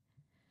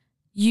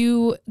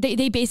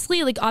 they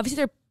basically like, obviously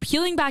they're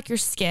peeling back your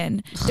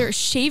skin, they're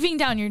shaving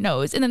down your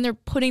nose, and then they're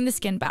putting the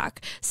skin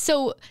back.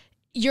 So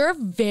you're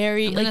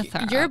very like,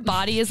 your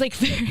body is like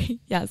very,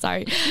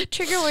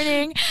 trigger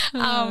warning.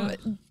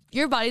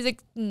 Your body's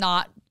like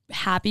not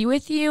happy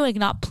with you, like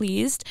not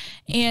pleased,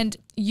 and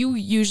you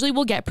usually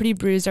will get pretty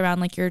bruised around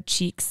like your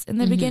cheeks in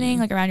the beginning,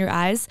 like around your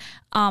eyes.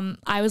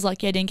 I was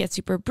lucky I didn't get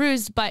super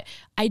bruised, but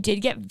I did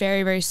get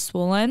very, very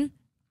swollen.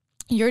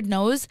 Your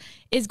nose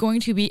is going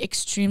to be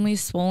extremely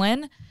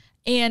swollen,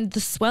 and the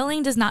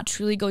swelling does not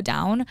truly go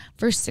down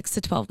for 6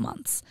 to 12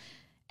 months.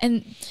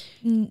 And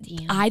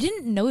I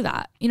didn't know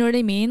that. You know what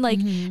I mean? Like,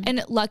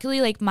 and luckily,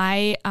 like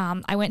I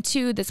went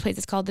to this place.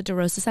 It's called the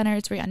DeRosa Center.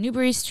 It's right on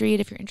Newbury Street.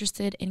 If you're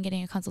interested in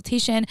getting a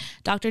consultation,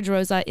 Dr.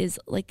 DeRosa is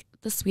like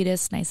the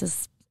sweetest,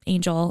 nicest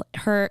angel.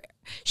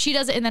 She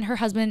does it. And then her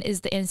husband is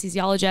the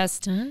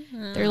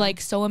anesthesiologist. They're like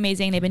so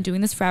amazing. They've been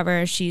doing this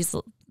forever. She's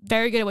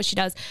very good at what she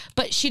does,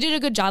 but she did a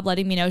good job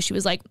letting me know. She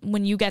was like,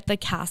 when you get the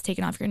cast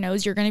taken off your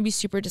nose, you're going to be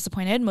super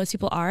disappointed. Most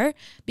people are,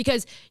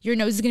 because your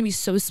nose is going to be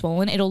so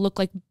swollen. It'll look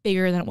like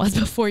bigger than it was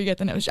before you get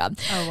the nose job.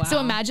 Oh, wow. So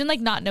imagine like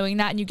not knowing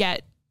that, and you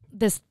get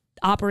this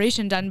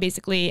operation done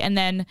basically, and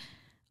then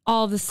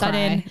all of a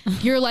sudden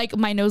you're like,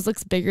 my nose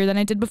looks bigger than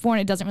I did before,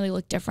 and it doesn't really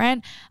look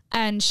different.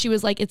 And she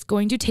was like, it's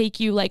going to take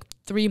you like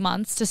 3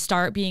 months to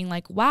start being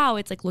like, wow,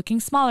 it's like looking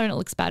smaller and it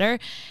looks better.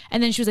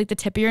 And then she was like, the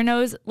tip of your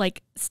nose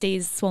like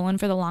stays swollen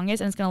for the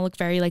longest, and it's going to look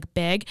very like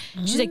big.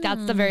 She's like,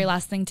 that's the very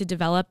last thing to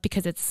develop,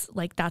 because it's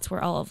like, that's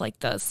where all of like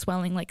the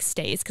swelling like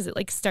stays, because it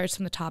like starts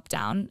from the top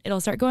down. It'll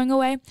start going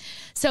away.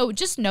 So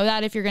just know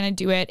that if you're going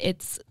to do it,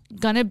 it's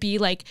going to be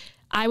like,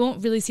 I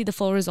won't really see the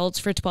full results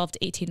for 12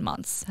 to 18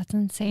 months. That's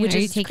insane. Are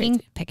you taking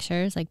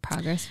pictures, like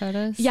progress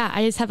photos? Yeah,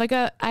 I just have like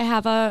I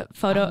have a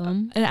photo,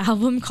 an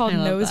album called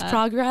Nose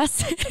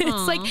Progress.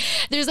 It's like,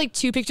 there's like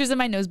 2 pictures of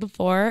my nose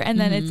before, and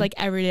then it's like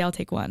every day I'll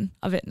take one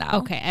of it now.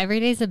 Okay, every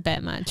day's a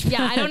bit much.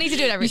 Yeah, I don't need to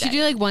do it every day. You should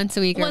do like once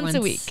a week or once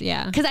a week.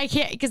 Yeah.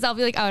 Because I'll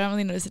be like, oh, I don't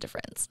really notice a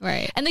difference.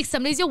 Right. And like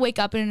some days you'll wake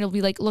up and it'll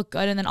be like, look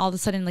good, and then all of a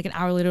sudden like an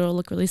hour later it'll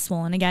look really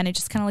swollen again. It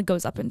just kind of like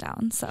goes up and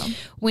down. So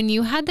when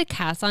you had the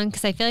cast on,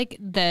 because I feel like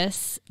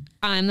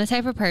I'm the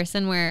type of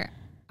person where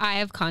I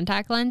have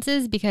contact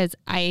lenses because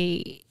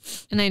I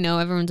know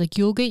everyone's like,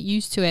 you'll get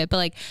used to it. But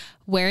like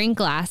wearing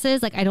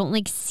glasses, like I don't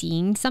like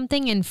seeing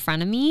something in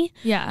front of me.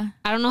 Yeah.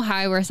 I don't know how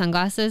I wear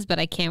sunglasses, but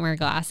I can't wear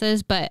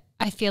glasses. But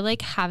I feel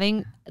like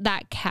having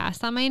that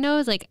cast on my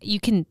nose, like you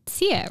can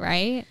see it,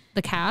 right?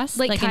 The cast,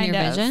 like in your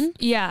vision.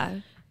 Yeah.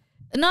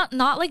 Not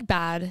like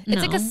bad.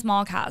 It's like a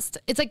small cast.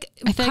 It's like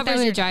I feel like that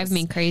would drive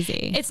me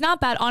crazy. It's not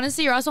bad.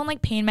 Honestly, you're also on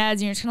like pain meds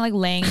and you're just kind of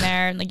like laying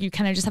there and like you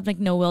kind of just have like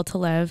no will to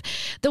live.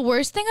 The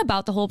worst thing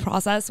about the whole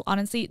process,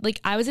 honestly,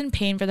 like I was in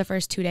pain for the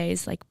first 2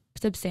 days, like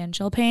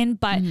substantial pain,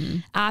 but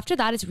after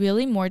that it's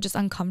really more just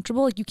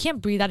uncomfortable. Like you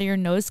can't breathe out of your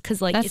nose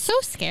because like that's so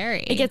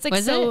scary. It gets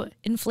like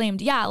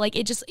inflamed. Yeah, like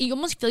it just, you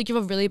almost feel like you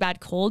have a really bad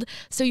cold,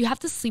 so you have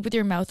to sleep with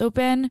your mouth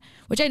open,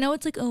 which I know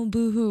it's like, oh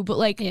boo-hoo, but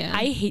like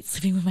I hate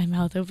sleeping with my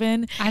mouth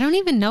open. I don't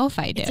even know if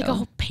I do. It's like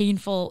a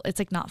painful, it's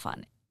like not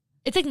fun.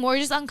 It's like more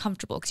just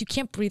uncomfortable because you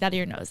can't breathe out of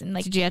your nose. And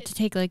like, did you have to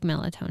take like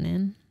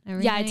melatonin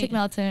every night? I take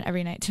melatonin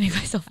every night to make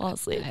myself fall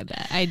asleep. I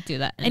bet I do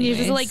that anyways. And you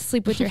just like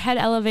sleep with your head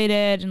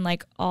elevated and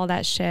like all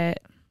that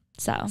shit.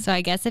 So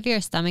I guess if you're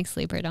a stomach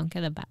sleeper, don't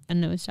get a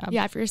nose job.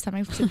 Yeah, if you're a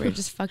stomach sleeper,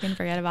 just fucking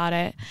forget about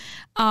it.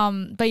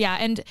 But yeah,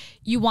 and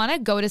you want to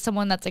go to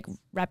someone that's like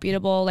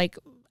reputable. Like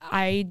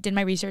I did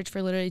my research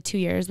for literally 2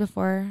 years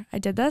before I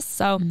did this.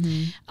 So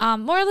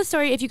moral of the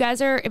story, if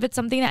it's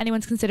something that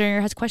anyone's considering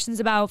or has questions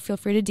about, feel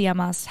free to DM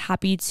us.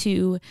 Happy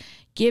to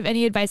give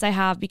any advice I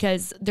have,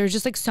 because there's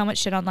just like so much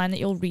shit online that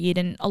you'll read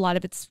and a lot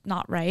of it's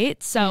not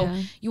right. So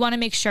you want to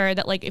make sure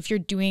that like if you're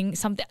doing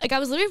something, like I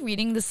was literally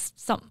reading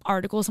some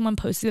article someone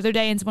posted the other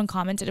day and someone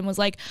commented and was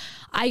like,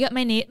 I got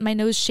my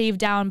nose shaved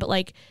down, but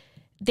like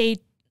they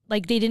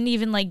didn't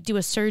even like do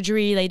a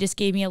surgery. They just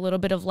gave me a little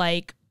bit of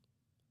like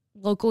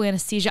local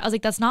anesthesia. I was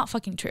like, that's not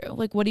fucking true.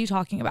 Like, what are you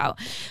talking about?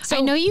 So I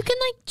know you can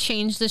like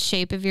change the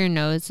shape of your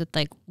nose with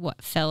like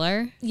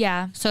filler.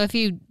 Yeah. So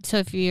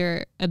if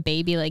you're a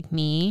baby like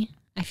me,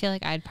 I feel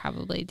like I'd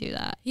probably do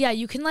that. Yeah,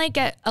 you can like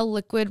get a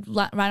liquid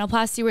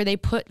rhinoplasty where they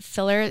put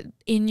filler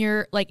in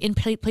your like in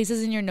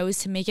places in your nose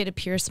to make it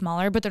appear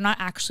smaller, but they're not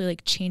actually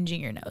like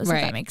changing your nose. Right.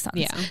 If that makes sense.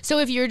 Yeah. So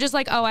if you're just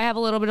like, oh, I have a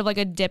little bit of like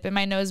a dip in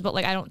my nose, but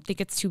like I don't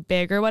think it's too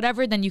big or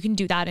whatever, then you can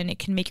do that and it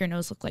can make your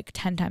nose look like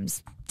 10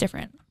 times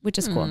different, which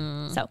is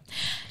cool. So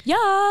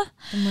yeah,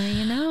 the more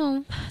you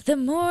know. The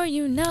more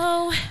you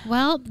know.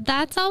 Well,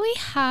 that's all we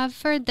have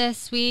for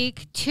this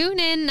week. Tune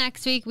in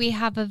next week. We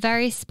have a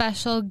very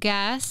special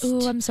guest.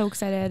 Ooh, I'm so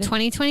excited.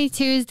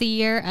 2022 is the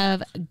year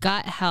of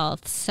gut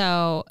health,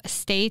 so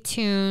stay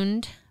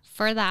tuned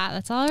for that.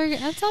 That's all we're gonna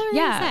say.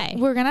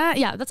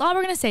 That's all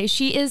we're gonna say.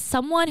 She is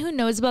someone who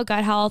knows about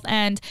gut health,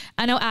 and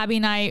I know Abby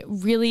and I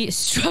really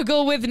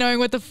struggle with knowing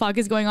what the fuck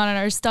is going on in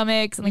our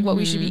stomachs and like what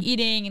we should be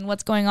eating and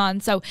what's going on.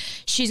 So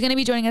she's gonna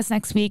be joining us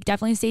next week.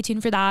 Definitely stay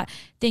tuned for that.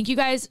 Thank you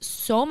guys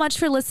so much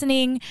for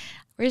listening.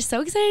 We're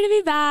so excited to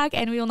be back,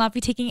 and we will not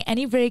be taking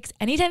any breaks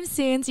anytime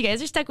soon. So you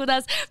guys are stuck with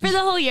us for the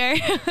whole year.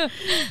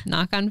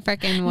 Knock on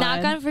frickin' wood.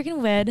 Knock on frickin'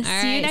 wood.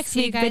 See you next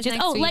week,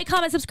 bitches. Like,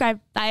 comment,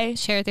 subscribe. Bye.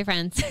 Share with your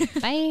friends.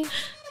 Bye.